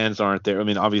the fans aren't there, I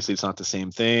mean, obviously it's not the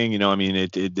same thing, I mean,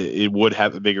 it would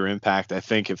have a bigger impact, I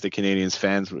think, if the Canadians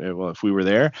fans, if we were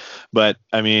there. But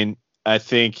I mean, I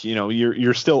think,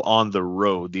 you're still on the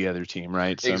road, the other team,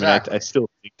 right? So I mean, I Exactly. still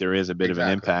think there is a bit of an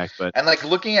Exactly. impact, but And like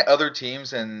looking at other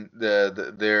teams and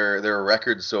their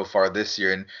records so far this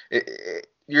year, and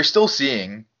you're still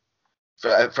seeing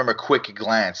from a quick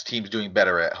glance teams doing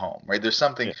better at home, right? There's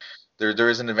something yeah, there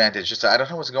is an advantage. Just I don't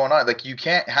know what's going on. Like you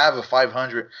can't have a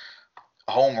 500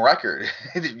 home record.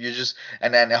 You just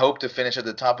and then hope to finish at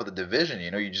the top of the division.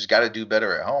 You just got to do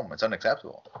better at home. It's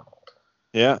unacceptable.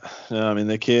 yeah. No, I mean,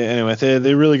 they can't anyway.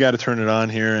 They really got to turn it on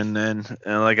here, and then,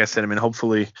 like I said, I mean,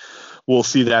 hopefully we'll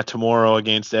see that tomorrow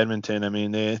against Edmonton. I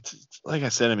mean, like I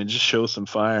said, I mean, just show some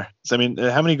fire. So, I mean,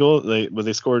 how many goals?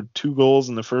 They scored 2 goals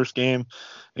in the first game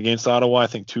against Ottawa. I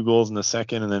think 2 goals in the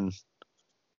second, and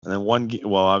then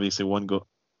well, obviously 1 goal.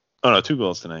 Oh no, 2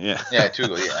 goals tonight. Yeah. Yeah,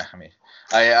 Tuchel. Yeah, I mean,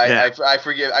 I I, Yeah. I I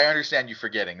forgive. I understand you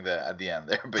forgetting the at the end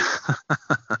there, but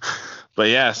But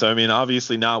yeah, so I mean,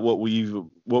 obviously not what we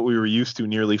were used to,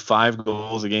 nearly 5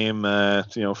 goals a game,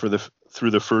 for the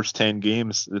through the first 10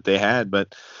 games that they had.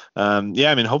 But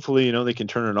yeah, I mean, hopefully, they can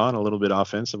turn it on a little bit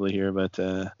offensively here. But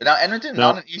now Edmonton,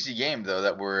 no, not an easy game though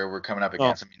that we're coming up oh,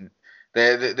 against. I mean,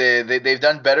 they've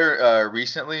done better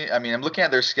recently. I mean, I'm looking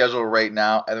at their schedule right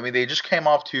now. I mean, they just came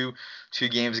off two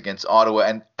games against Ottawa,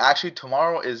 and actually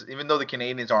tomorrow is even though the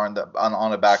Canadians are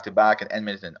on a back to back and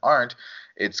Edmonton aren't,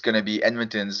 it's going to be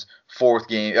Edmonton's third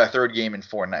game in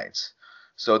 4 nights.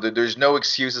 So there's no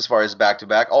excuse as far as back to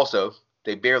back. Also,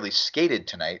 they barely skated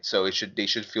tonight, so they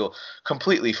should feel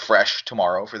completely fresh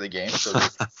tomorrow for the game. So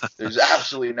there's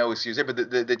absolutely no excuse there.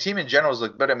 But the team in general is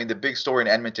looked better. I mean, the big story in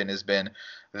Edmonton has been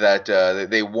that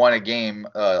they won a game.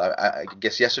 I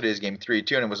guess yesterday's game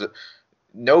 3-2, and it was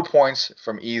no points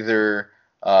from either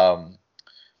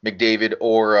McDavid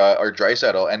or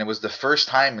Draisaitl, and it was the first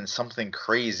time in something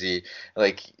crazy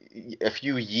like a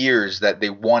few years that they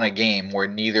won a game where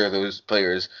neither of those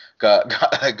players got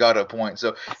a point.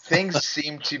 So things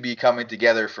seem to be coming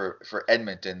together for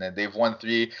Edmonton, and they've won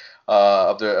three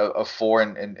of four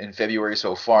in February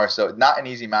so far. So not an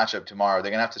easy matchup tomorrow.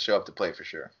 They're gonna have to show up to play for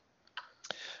sure.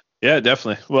 yeah,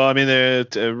 definitely. Well, I mean,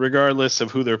 regardless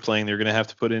of who they're playing, they're going to have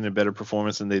to put in a better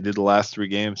performance than they did the last 3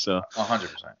 games. So, 100%.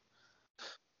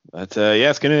 but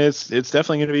yeah, it's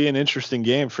definitely gonna be an interesting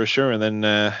game for sure. And then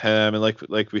I mean,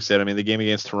 like we said, I mean, the game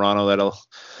against Toronto,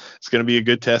 it's gonna be a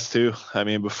good test too. I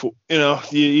mean, before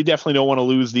you definitely don't want to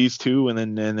lose these two, and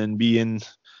then be in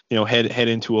head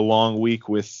into a long week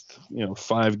with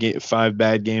 5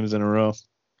 bad games in a row.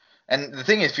 And the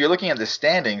thing is, if you're looking at the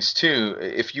standings too,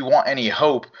 if you want any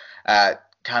hope at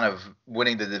kind of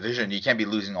winning the division, you can't be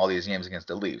losing all these games against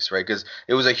the Leafs, right? Because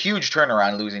it was a huge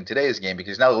turnaround losing today's game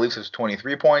because now the Leafs have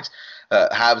 23 points,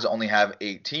 Habs only have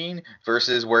 18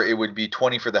 versus where it would be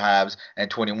 20 for the Habs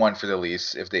and 21 for the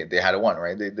Leafs if they had a won,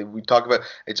 right? We talk about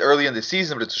it's early in the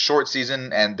season, but it's a short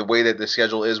season, and the way that the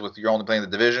schedule is with you're only playing the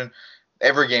division,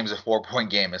 every game's a 4 point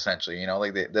game essentially,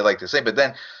 like they like to say. But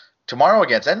then tomorrow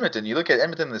against Edmonton, you look at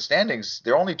Edmonton in the standings,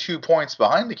 they're only 2 points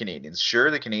behind the Canadians.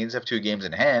 Sure, the Canadians have 2 games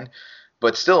in hand,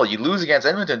 but still, you lose against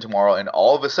Edmonton tomorrow, and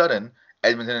all of a sudden,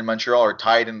 Edmonton and Montreal are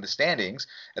tied in the standings,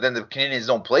 and then the Canadians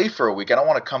don't play for a week. I don't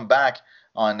want to come back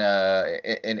on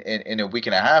in a week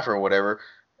and a half or whatever,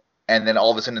 and then all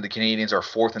of a sudden the Canadians are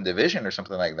fourth in division or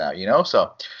something like that.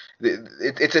 So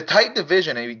it's a tight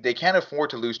division, and they can't afford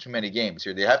to lose too many games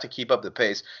here. They have to keep up the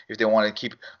pace if they want to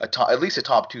keep at least a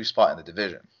top two spot in the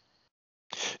division.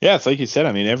 Yeah, it's like you said.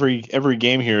 I mean, every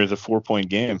game here is a 4 point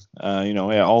game.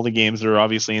 Yeah, all the games are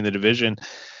obviously in the division,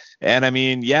 and I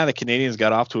mean, yeah, the Canadians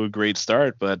got off to a great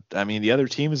start, but I mean, the other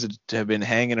teams have been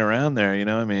hanging around there.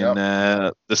 I mean,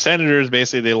 Yep. the Senators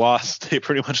basically they lost. They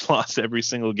pretty much lost every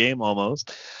single game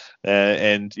almost,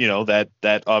 and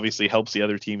that obviously helps the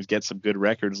other teams get some good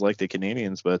records like the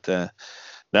Canadians, but.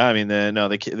 No, I mean, no,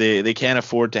 they can't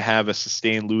afford to have a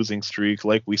sustained losing streak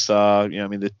like we saw. I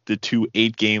mean, the 2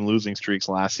 8-game losing streaks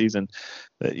last season.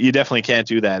 You definitely can't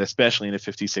do that, especially in a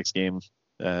 56 game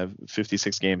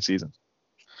season.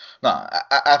 No,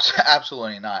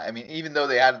 absolutely not. I mean, even though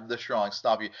they had the strong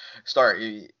start,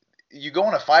 you go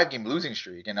on a 5 game losing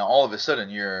streak, and all of a sudden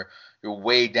you're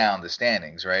way down the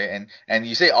standings, right? And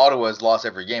you say Ottawa has lost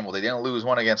every game. Well, they didn't lose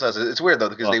one against us. It's weird though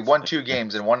because Well, they won 2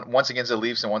 games and once against the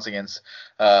Leafs and once against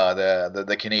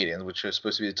the Canadians, which are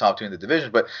supposed to be the top two in the division.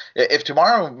 But if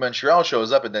tomorrow Montreal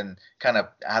shows up and then kind of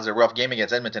has a rough game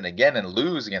against Edmonton again and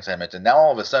lose against Edmonton, now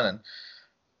all of a sudden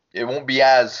it won't be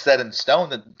as set in stone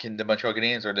that the Montreal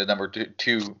Canadiens are the number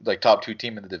two, like top two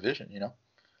team in the division.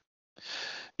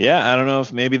 Yeah, I don't know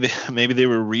if maybe they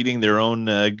were reading their own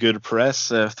good press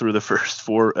through the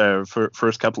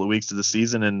first couple of weeks of the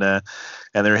season, and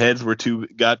their heads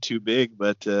got too big.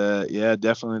 But yeah,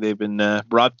 definitely they've been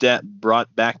brought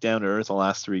back down to earth the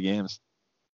last 3 games.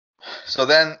 So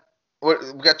then, we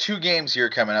got 2 games here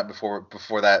coming up before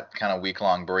that kind of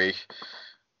week-long break.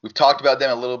 We've talked about them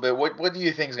a little bit. What do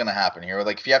you think is going to happen here?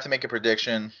 Like, if you have to make a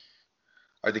prediction,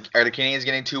 are the Canadians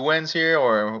getting 2 wins here,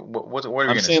 or what are we I'm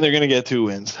going to saying see? they're going to get 2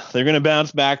 wins. They're going to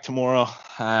bounce back tomorrow.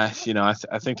 I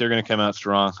think they're going to come out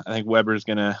strong. I think Weber's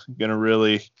gonna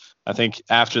really. I think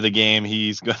after the game,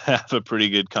 he's going to have a pretty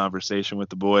good conversation with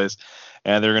the boys,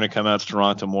 and they're going to come out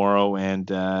strong tomorrow. And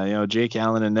Jake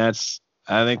Allen and Nets.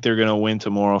 I think they're going to win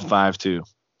tomorrow 5-2.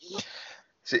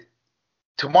 See,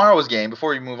 tomorrow's game,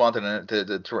 before we move on to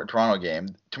the Toronto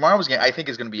game, tomorrow's game I think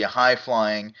is going to be a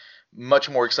high-flying, much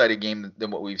more exciting game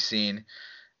than what we've seen.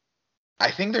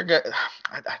 I think they're going.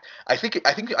 I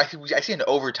see an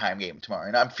overtime game tomorrow,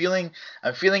 and I'm feeling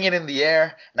it in the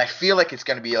air, and I feel like it's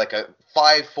going to be like a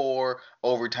 5-4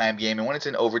 overtime game. And when it's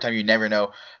in overtime, you never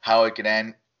know how it could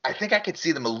end. I think I could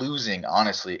see them losing,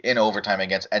 honestly, in overtime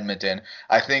against Edmonton.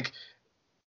 I think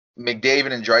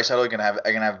McDavid and Draisaitl are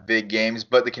gonna have big games,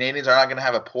 but the Canadians are not gonna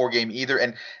have a poor game either.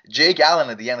 And Jake Allen,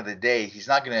 at the end of the day, he's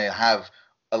not gonna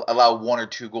allow 1 or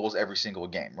 2 goals every single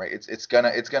game, right? It's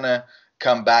gonna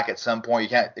come back at some point. You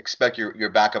can't expect your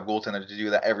backup goaltender to do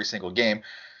that every single game.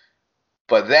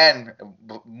 But then,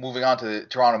 moving on to the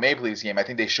Toronto Maple Leafs game, I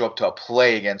think they show up to a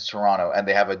play against Toronto and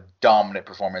they have a dominant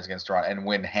performance against Toronto and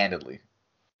win handedly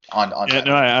on Yeah,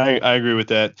 no, Saturday. I agree with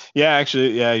that. Yeah,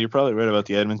 actually, yeah, you're probably right about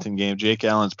the Edmonton game. Jake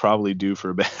Allen's probably due for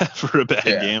a bad for a bad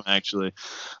Yeah. game, actually.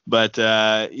 But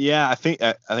yeah, I think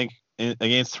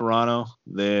against Toronto,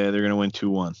 they're going to win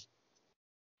 2-1.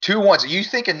 2-1. So you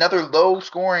think another low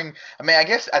scoring? I mean, I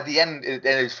guess at the end it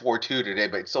ended 4-2 today,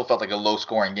 but it still felt like a low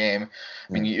scoring game.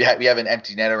 I mean, you have an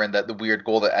empty netter and the weird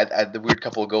goal that at the weird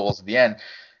couple of goals at the end.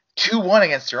 2-1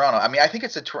 against Toronto. I mean, I think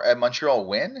it's a Montreal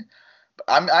win. But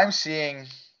I'm seeing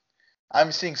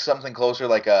something closer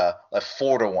like a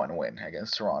 4-1 win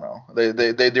against Toronto.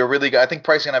 They're really good. I think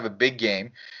Price is gonna have a big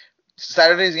game.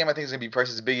 Saturday's game I think is gonna be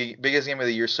Price's biggest game of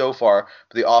the year so far,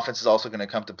 but the offense is also gonna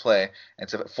come to play. And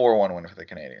it's a 4-1 win for the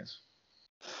Canadians.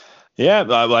 Yeah,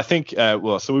 well, I think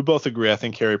so we both agree. I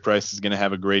think Carey Price is going to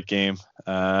have a great game.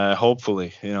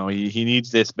 Hopefully, he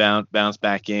needs this bounce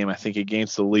back game. I think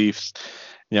against the Leafs,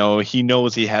 he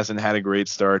knows he hasn't had a great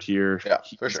start here. Yeah,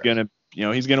 for He's sure. gonna,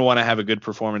 he's gonna want to have a good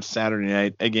performance Saturday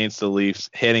night against the Leafs,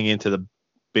 heading into the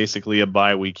basically a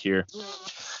bye week here.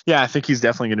 Yeah, I think he's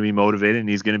definitely going to be motivated, and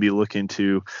he's going to be looking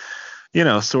to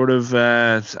sort of,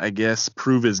 I guess,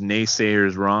 prove his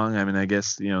naysayers wrong. I mean, I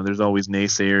guess, there's always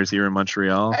naysayers here in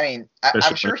Montreal, I mean, I'm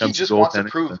especially when sure it he comes to just wants to goaltending.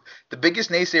 prove the biggest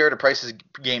naysayer to Price's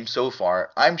game so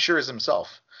far. I'm sure is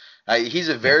himself. He's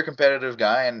a Yeah. very competitive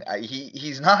guy, and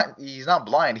he's not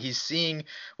blind. He's seeing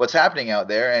what's happening out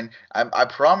there, and I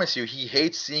promise you, he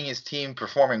hates seeing his team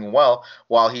performing well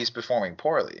while he's performing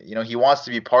poorly. He wants to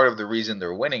be part of the reason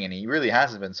they're winning, and he really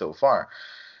hasn't been so far.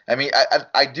 I mean,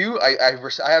 I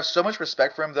have so much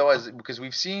respect for him though, as because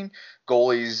we've seen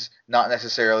goalies not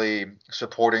necessarily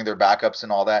supporting their backups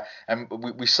and all that, and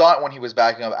we saw it when he was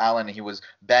backing up Allen, and he was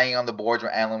banging on the boards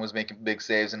when Allen was making big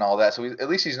saves and all that. So at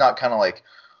least he's not kind of like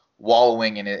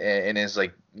wallowing in his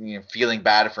like feeling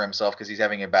bad for himself because he's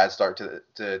having a bad start to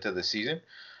the season.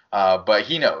 But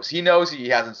he knows he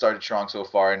hasn't started strong so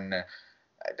far, and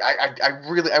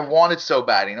I want it so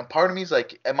bad. Part of me is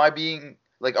like, am I being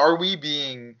like, are we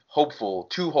being hopeful,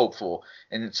 too hopeful,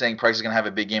 and saying Price is gonna have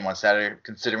a big game on Saturday,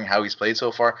 considering how he's played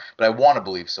so far? But I want to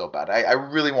believe so bad. I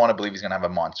really want to believe he's gonna have a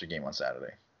monster game on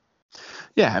Saturday.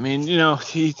 Yeah, I mean,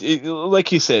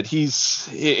 like you said,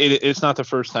 it's not the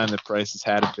first time that Price has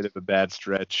had a bit of a bad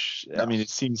stretch. I No. mean, it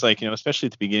seems like, especially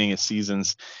at the beginning of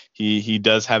seasons, he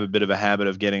does have a bit of a habit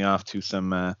of getting off to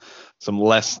some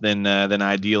less than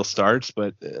ideal starts.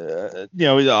 But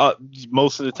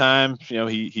most of the time,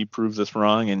 he proves us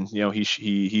wrong, and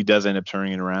he does end up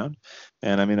turning it around.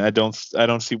 And I mean, I don't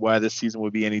see why this season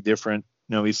would be any different.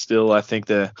 He's still, I think,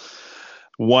 the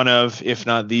one of, if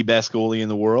not the best goalie in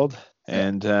the world. Yeah.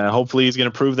 And hopefully he's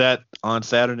going to prove that on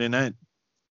Saturday night.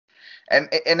 And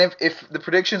if the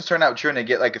predictions turn out true and they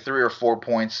get like a 3 or 4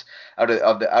 points out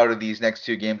of these next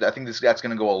 2 games, I think that's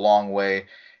going to go a long way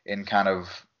in kind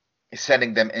of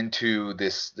setting them into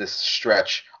this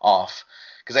stretch off.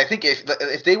 Because I think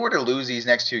if they were to lose these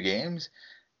next 2 games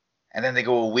and then they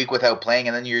go a week without playing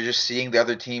and then you're just seeing the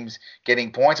other teams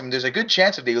getting points, I mean, there's a good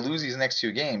chance if they lose these next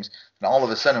 2 games, and all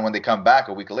of a sudden when they come back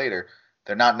a week later,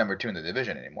 they're not #2 in the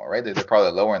division anymore, right? They're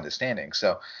probably lower in the standings.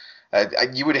 So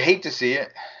you would hate to see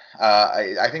it.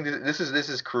 I think this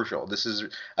is crucial.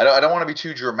 I don't want to be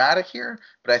too dramatic here,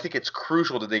 but I think it's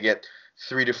crucial that they get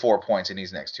 3 to 4 points in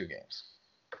these next two games.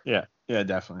 Yeah,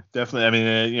 definitely. I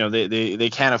mean, they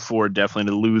can't afford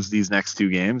definitely to lose these next two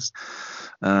games.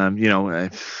 I mean,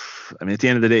 at the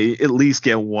end of the day, at least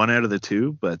get one out of the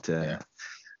two. But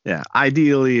yeah,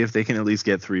 ideally, if they can at least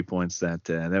get 3 points, that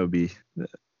would be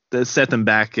set them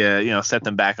back. Set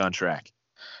them back on track.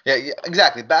 Yeah,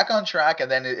 exactly. Back on track, and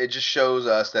then it just shows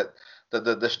us that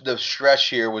the stretch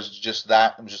here was just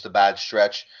that. It was just a bad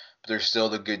stretch, but they're still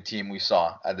the good team we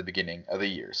saw at the beginning of the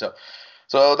year. So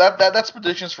that's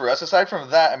predictions for us. Aside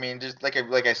from that, I mean, just like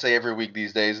I say every week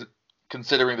these days,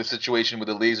 considering the situation with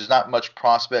the leagues, there's not much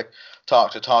prospect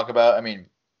talk to talk about. I mean,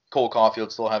 Cole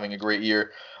Caulfield's still having a great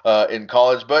year in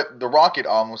college, but the Rocket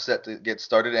almost set to get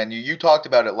started. And you talked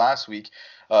about it last week.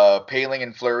 Paling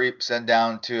and Fleury sent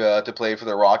down to play for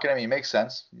the Rocket. I mean, it makes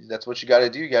sense. That's what you got to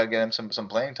do. You got to get them some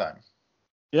playing time.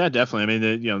 Yeah, definitely. I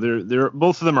mean, they're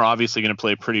both of them are obviously going to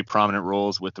play pretty prominent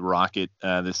roles with the Rocket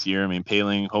this year. I mean,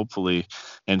 Paling hopefully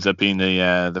ends up being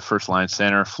the first line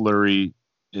center. Fleury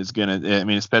is gonna. I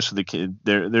mean, especially the kid.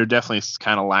 They're definitely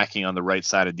kind of lacking on the right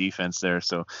side of defense there.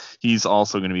 So he's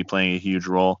also going to be playing a huge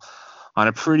role on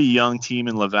a pretty young team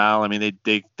in Laval. I mean,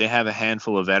 they have a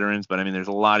handful of veterans, but I mean, there's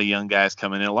a lot of young guys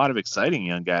coming in, a lot of exciting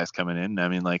young guys coming in. I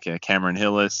mean, like Cameron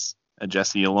Hillis,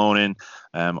 Jesse Alonen,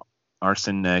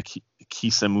 Arsen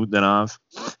Kisamudanov.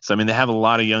 So, I mean, they have a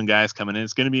lot of young guys coming in.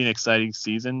 It's going to be an exciting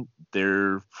season.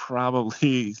 They're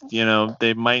probably,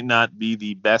 they might not be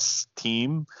the best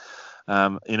team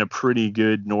in a pretty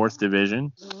good North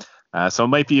Division. So it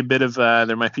might be a bit of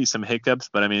there might be some hiccups,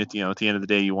 but I mean, at the end of the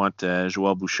day, you want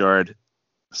Joël Bouchard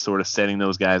sort of setting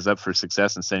those guys up for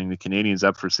success and setting the Canadians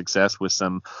up for success with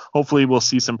some. Hopefully, we'll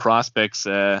see some prospects,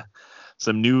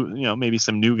 some new, maybe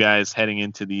some new guys heading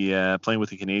into the playing with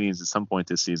the Canadians at some point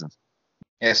this season.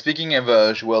 Yeah, speaking of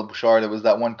Joël Bouchard, there was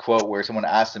that one quote where someone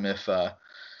asked him if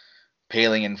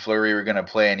Paling and Fleury were going to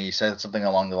play, and he said something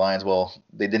along the lines, "Well,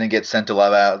 they didn't get sent to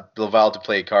Laval to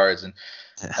play cards." And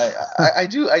I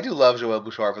do love Joël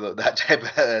Bouchard for that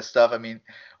type of stuff. I mean,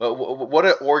 what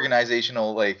an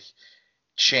organizational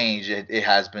change it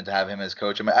has been to have him as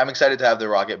coach. I'm excited to have the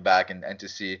Rocket back and to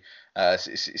see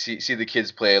the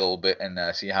kids play a little bit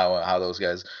and see how those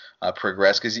guys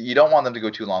progress, because you don't want them to go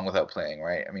too long without playing,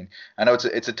 right? I mean, I know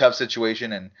it's a tough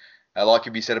situation, and a lot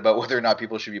could be said about whether or not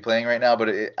people should be playing right now, but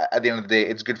at the end of the day,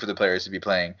 it's good for the players to be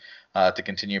playing to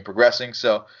continue progressing.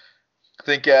 So I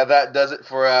think that does it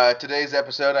for today's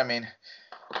episode. I mean,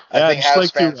 I think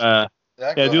Habs fans.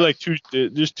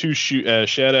 Two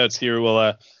shout outs here.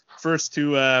 Well, first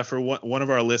for one of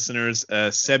our listeners,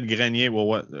 Seb Grenier,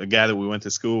 a guy that we went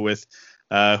to school with,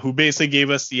 who basically gave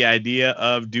us the idea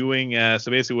of doing.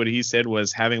 So basically, what he said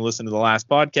was, having listened to the last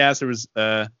podcast, there was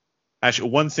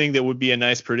actually one thing that would be a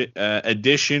nice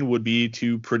addition would be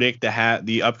to predict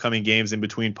the upcoming games in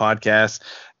between podcasts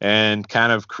and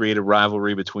kind of create a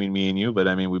rivalry between me and you. But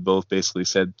I mean, we both basically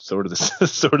said sort of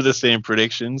the same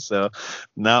predictions, so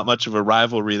not much of a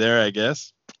rivalry there, I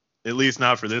guess. At least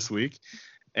not for this week.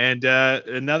 And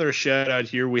another shout out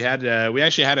here, we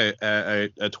actually had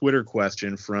a Twitter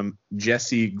question from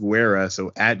Jesse Guerra,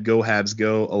 so at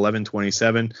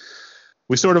GoHabsGo1127.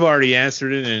 We sort of already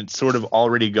answered it, and it sort of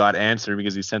already got answered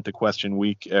because he sent the question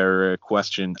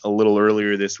a little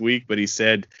earlier this week. But he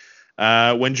said,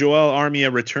 when Joel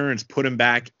Armia returns, put him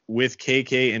back with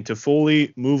KK and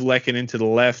Toffoli, move Lekin into the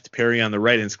left, Perry on the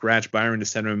right, and scratch Byron to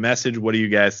send him a message. What do you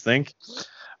guys think?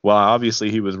 Well,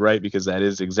 obviously he was right, because that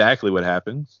is exactly what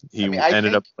happened. He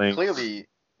ended up playing. Clearly,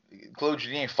 Claude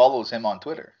Julien follows him on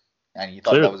Twitter, and he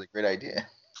thought that was a great idea.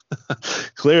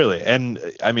 Clearly, and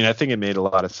I mean, I think it made a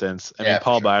lot of sense. I mean,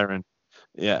 Paul Byron,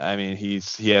 I mean, he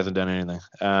hasn't done anything.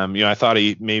 I thought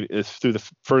he maybe through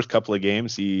the first couple of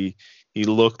games he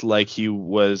looked like he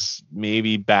was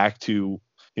maybe back to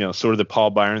sort of the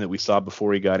Paul Byron that we saw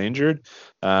before he got injured.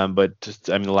 But just,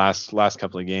 I mean, the last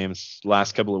couple of games,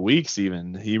 last couple of weeks,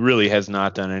 even, he really has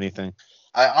not done anything.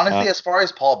 I honestly, as far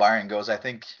as Paul Byron goes, I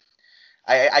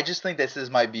just think this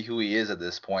might be who he is at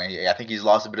this point. I think he's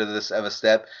lost a bit of a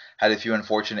step, had a few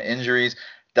unfortunate injuries,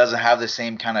 doesn't have the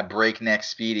same kind of breakneck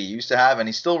speed he used to have, and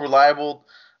he's still a reliable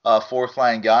fourth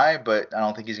line guy, but I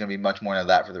don't think he's going to be much more than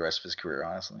that for the rest of his career,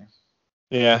 honestly.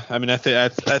 Yeah, I mean, I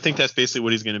think that's basically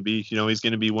what he's going to be. He's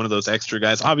going to be one of those extra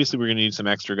guys. Obviously, we're going to need some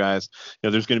extra guys.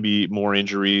 There's going to be more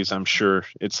injuries, I'm sure,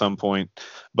 at some point.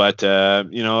 But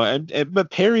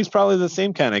but Perry's probably the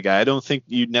same kind of guy. I don't think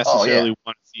you necessarily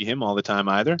want to see him all the time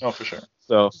either. Oh, for sure.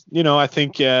 So, I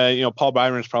think, Paul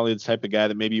Byron is probably the type of guy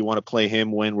that maybe you want to play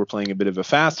him when we're playing a bit of a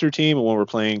faster team, and when we're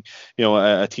playing,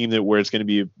 a team where it's going to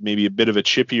be maybe a bit of a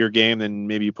chippier game, then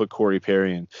maybe you put Corey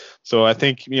Perry in. So I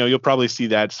think, you'll probably see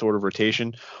that sort of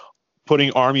rotation.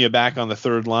 Putting Armia back on the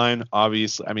third line,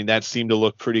 obviously, I mean, that seemed to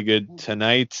look pretty good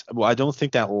tonight. Well, I don't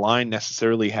think that line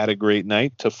necessarily had a great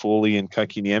night, Toffoli and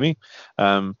Kakiniemi.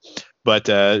 But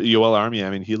Yoel Armia, I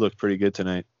mean, he looked pretty good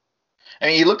tonight. I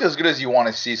mean, he looked as good as you want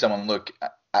to see someone look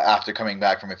after coming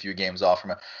back from a few games off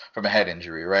from a head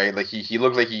injury, right? Like he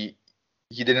looked like he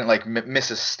didn't like miss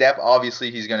a step.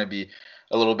 Obviously, he's going to be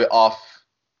a little bit off.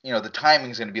 The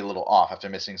timing's going to be a little off after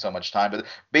missing so much time. But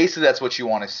basically, that's what you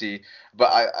want to see.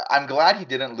 But I'm glad he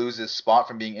didn't lose his spot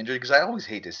from being injured, because I always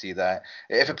hate to see that.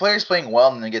 If a player's playing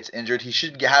well and then gets injured, he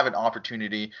should have an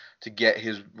opportunity to get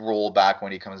his role back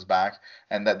when he comes back.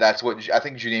 And that's what I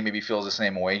think Julien maybe feels the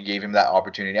same way. He gave him that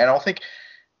opportunity. I don't think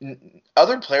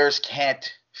other players can't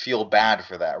feel bad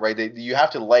for that, right? You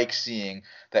have to like seeing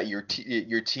that your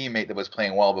teammate that was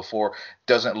playing well before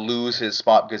doesn't lose his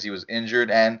spot because he was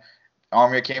injured. And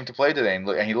Armia came to play today,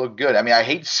 and he looked good. I mean,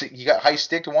 he got high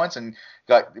sticked once and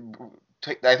got,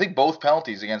 I think both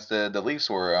penalties against the Leafs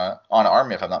were on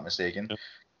Armia, if I'm not mistaken. Yep.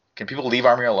 Can people leave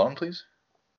Armia alone, please?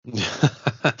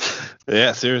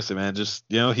 Yeah, seriously, man. Just,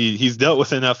 he's dealt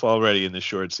with enough already in this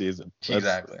short season.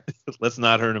 Exactly. Let's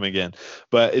not hurt him again.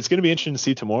 But it's going to be interesting to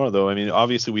see tomorrow, though. I mean,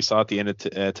 obviously, we saw at the end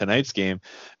of tonight's game,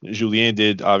 Julien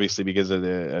did, obviously, because of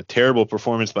a terrible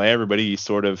performance by everybody, he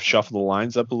sort of shuffled the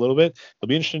lines up a little bit. It'll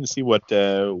be interesting to see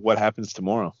what happens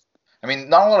tomorrow. I mean,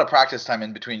 not a lot of practice time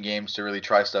in between games to really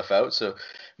try stuff out. So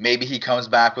maybe he comes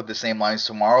back with the same lines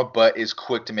tomorrow, but is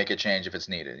quick to make a change if it's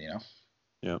needed,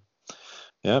 Yeah.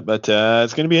 Yeah, but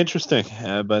it's going to be interesting.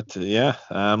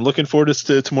 I'm looking forward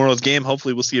to tomorrow's game.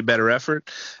 Hopefully we'll see a better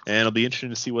effort, and it'll be interesting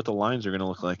to see what the lines are going to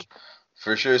look like.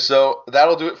 For sure. So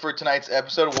that'll do it for tonight's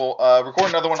episode. We'll record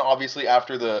another one, obviously,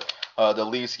 after the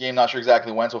Leafs game. Not sure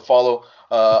exactly when, so follow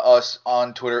us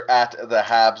on Twitter at the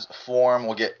Habs Forum.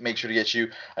 We'll make sure to get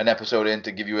you an episode in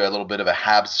to give you a little bit of a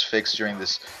Habs fix during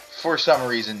this, for some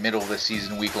reason, middle of the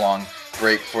season, week-long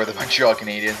break for the Montreal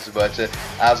Canadiens. But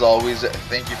as always,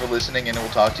 thank you for listening, and we'll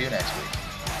talk to you next week.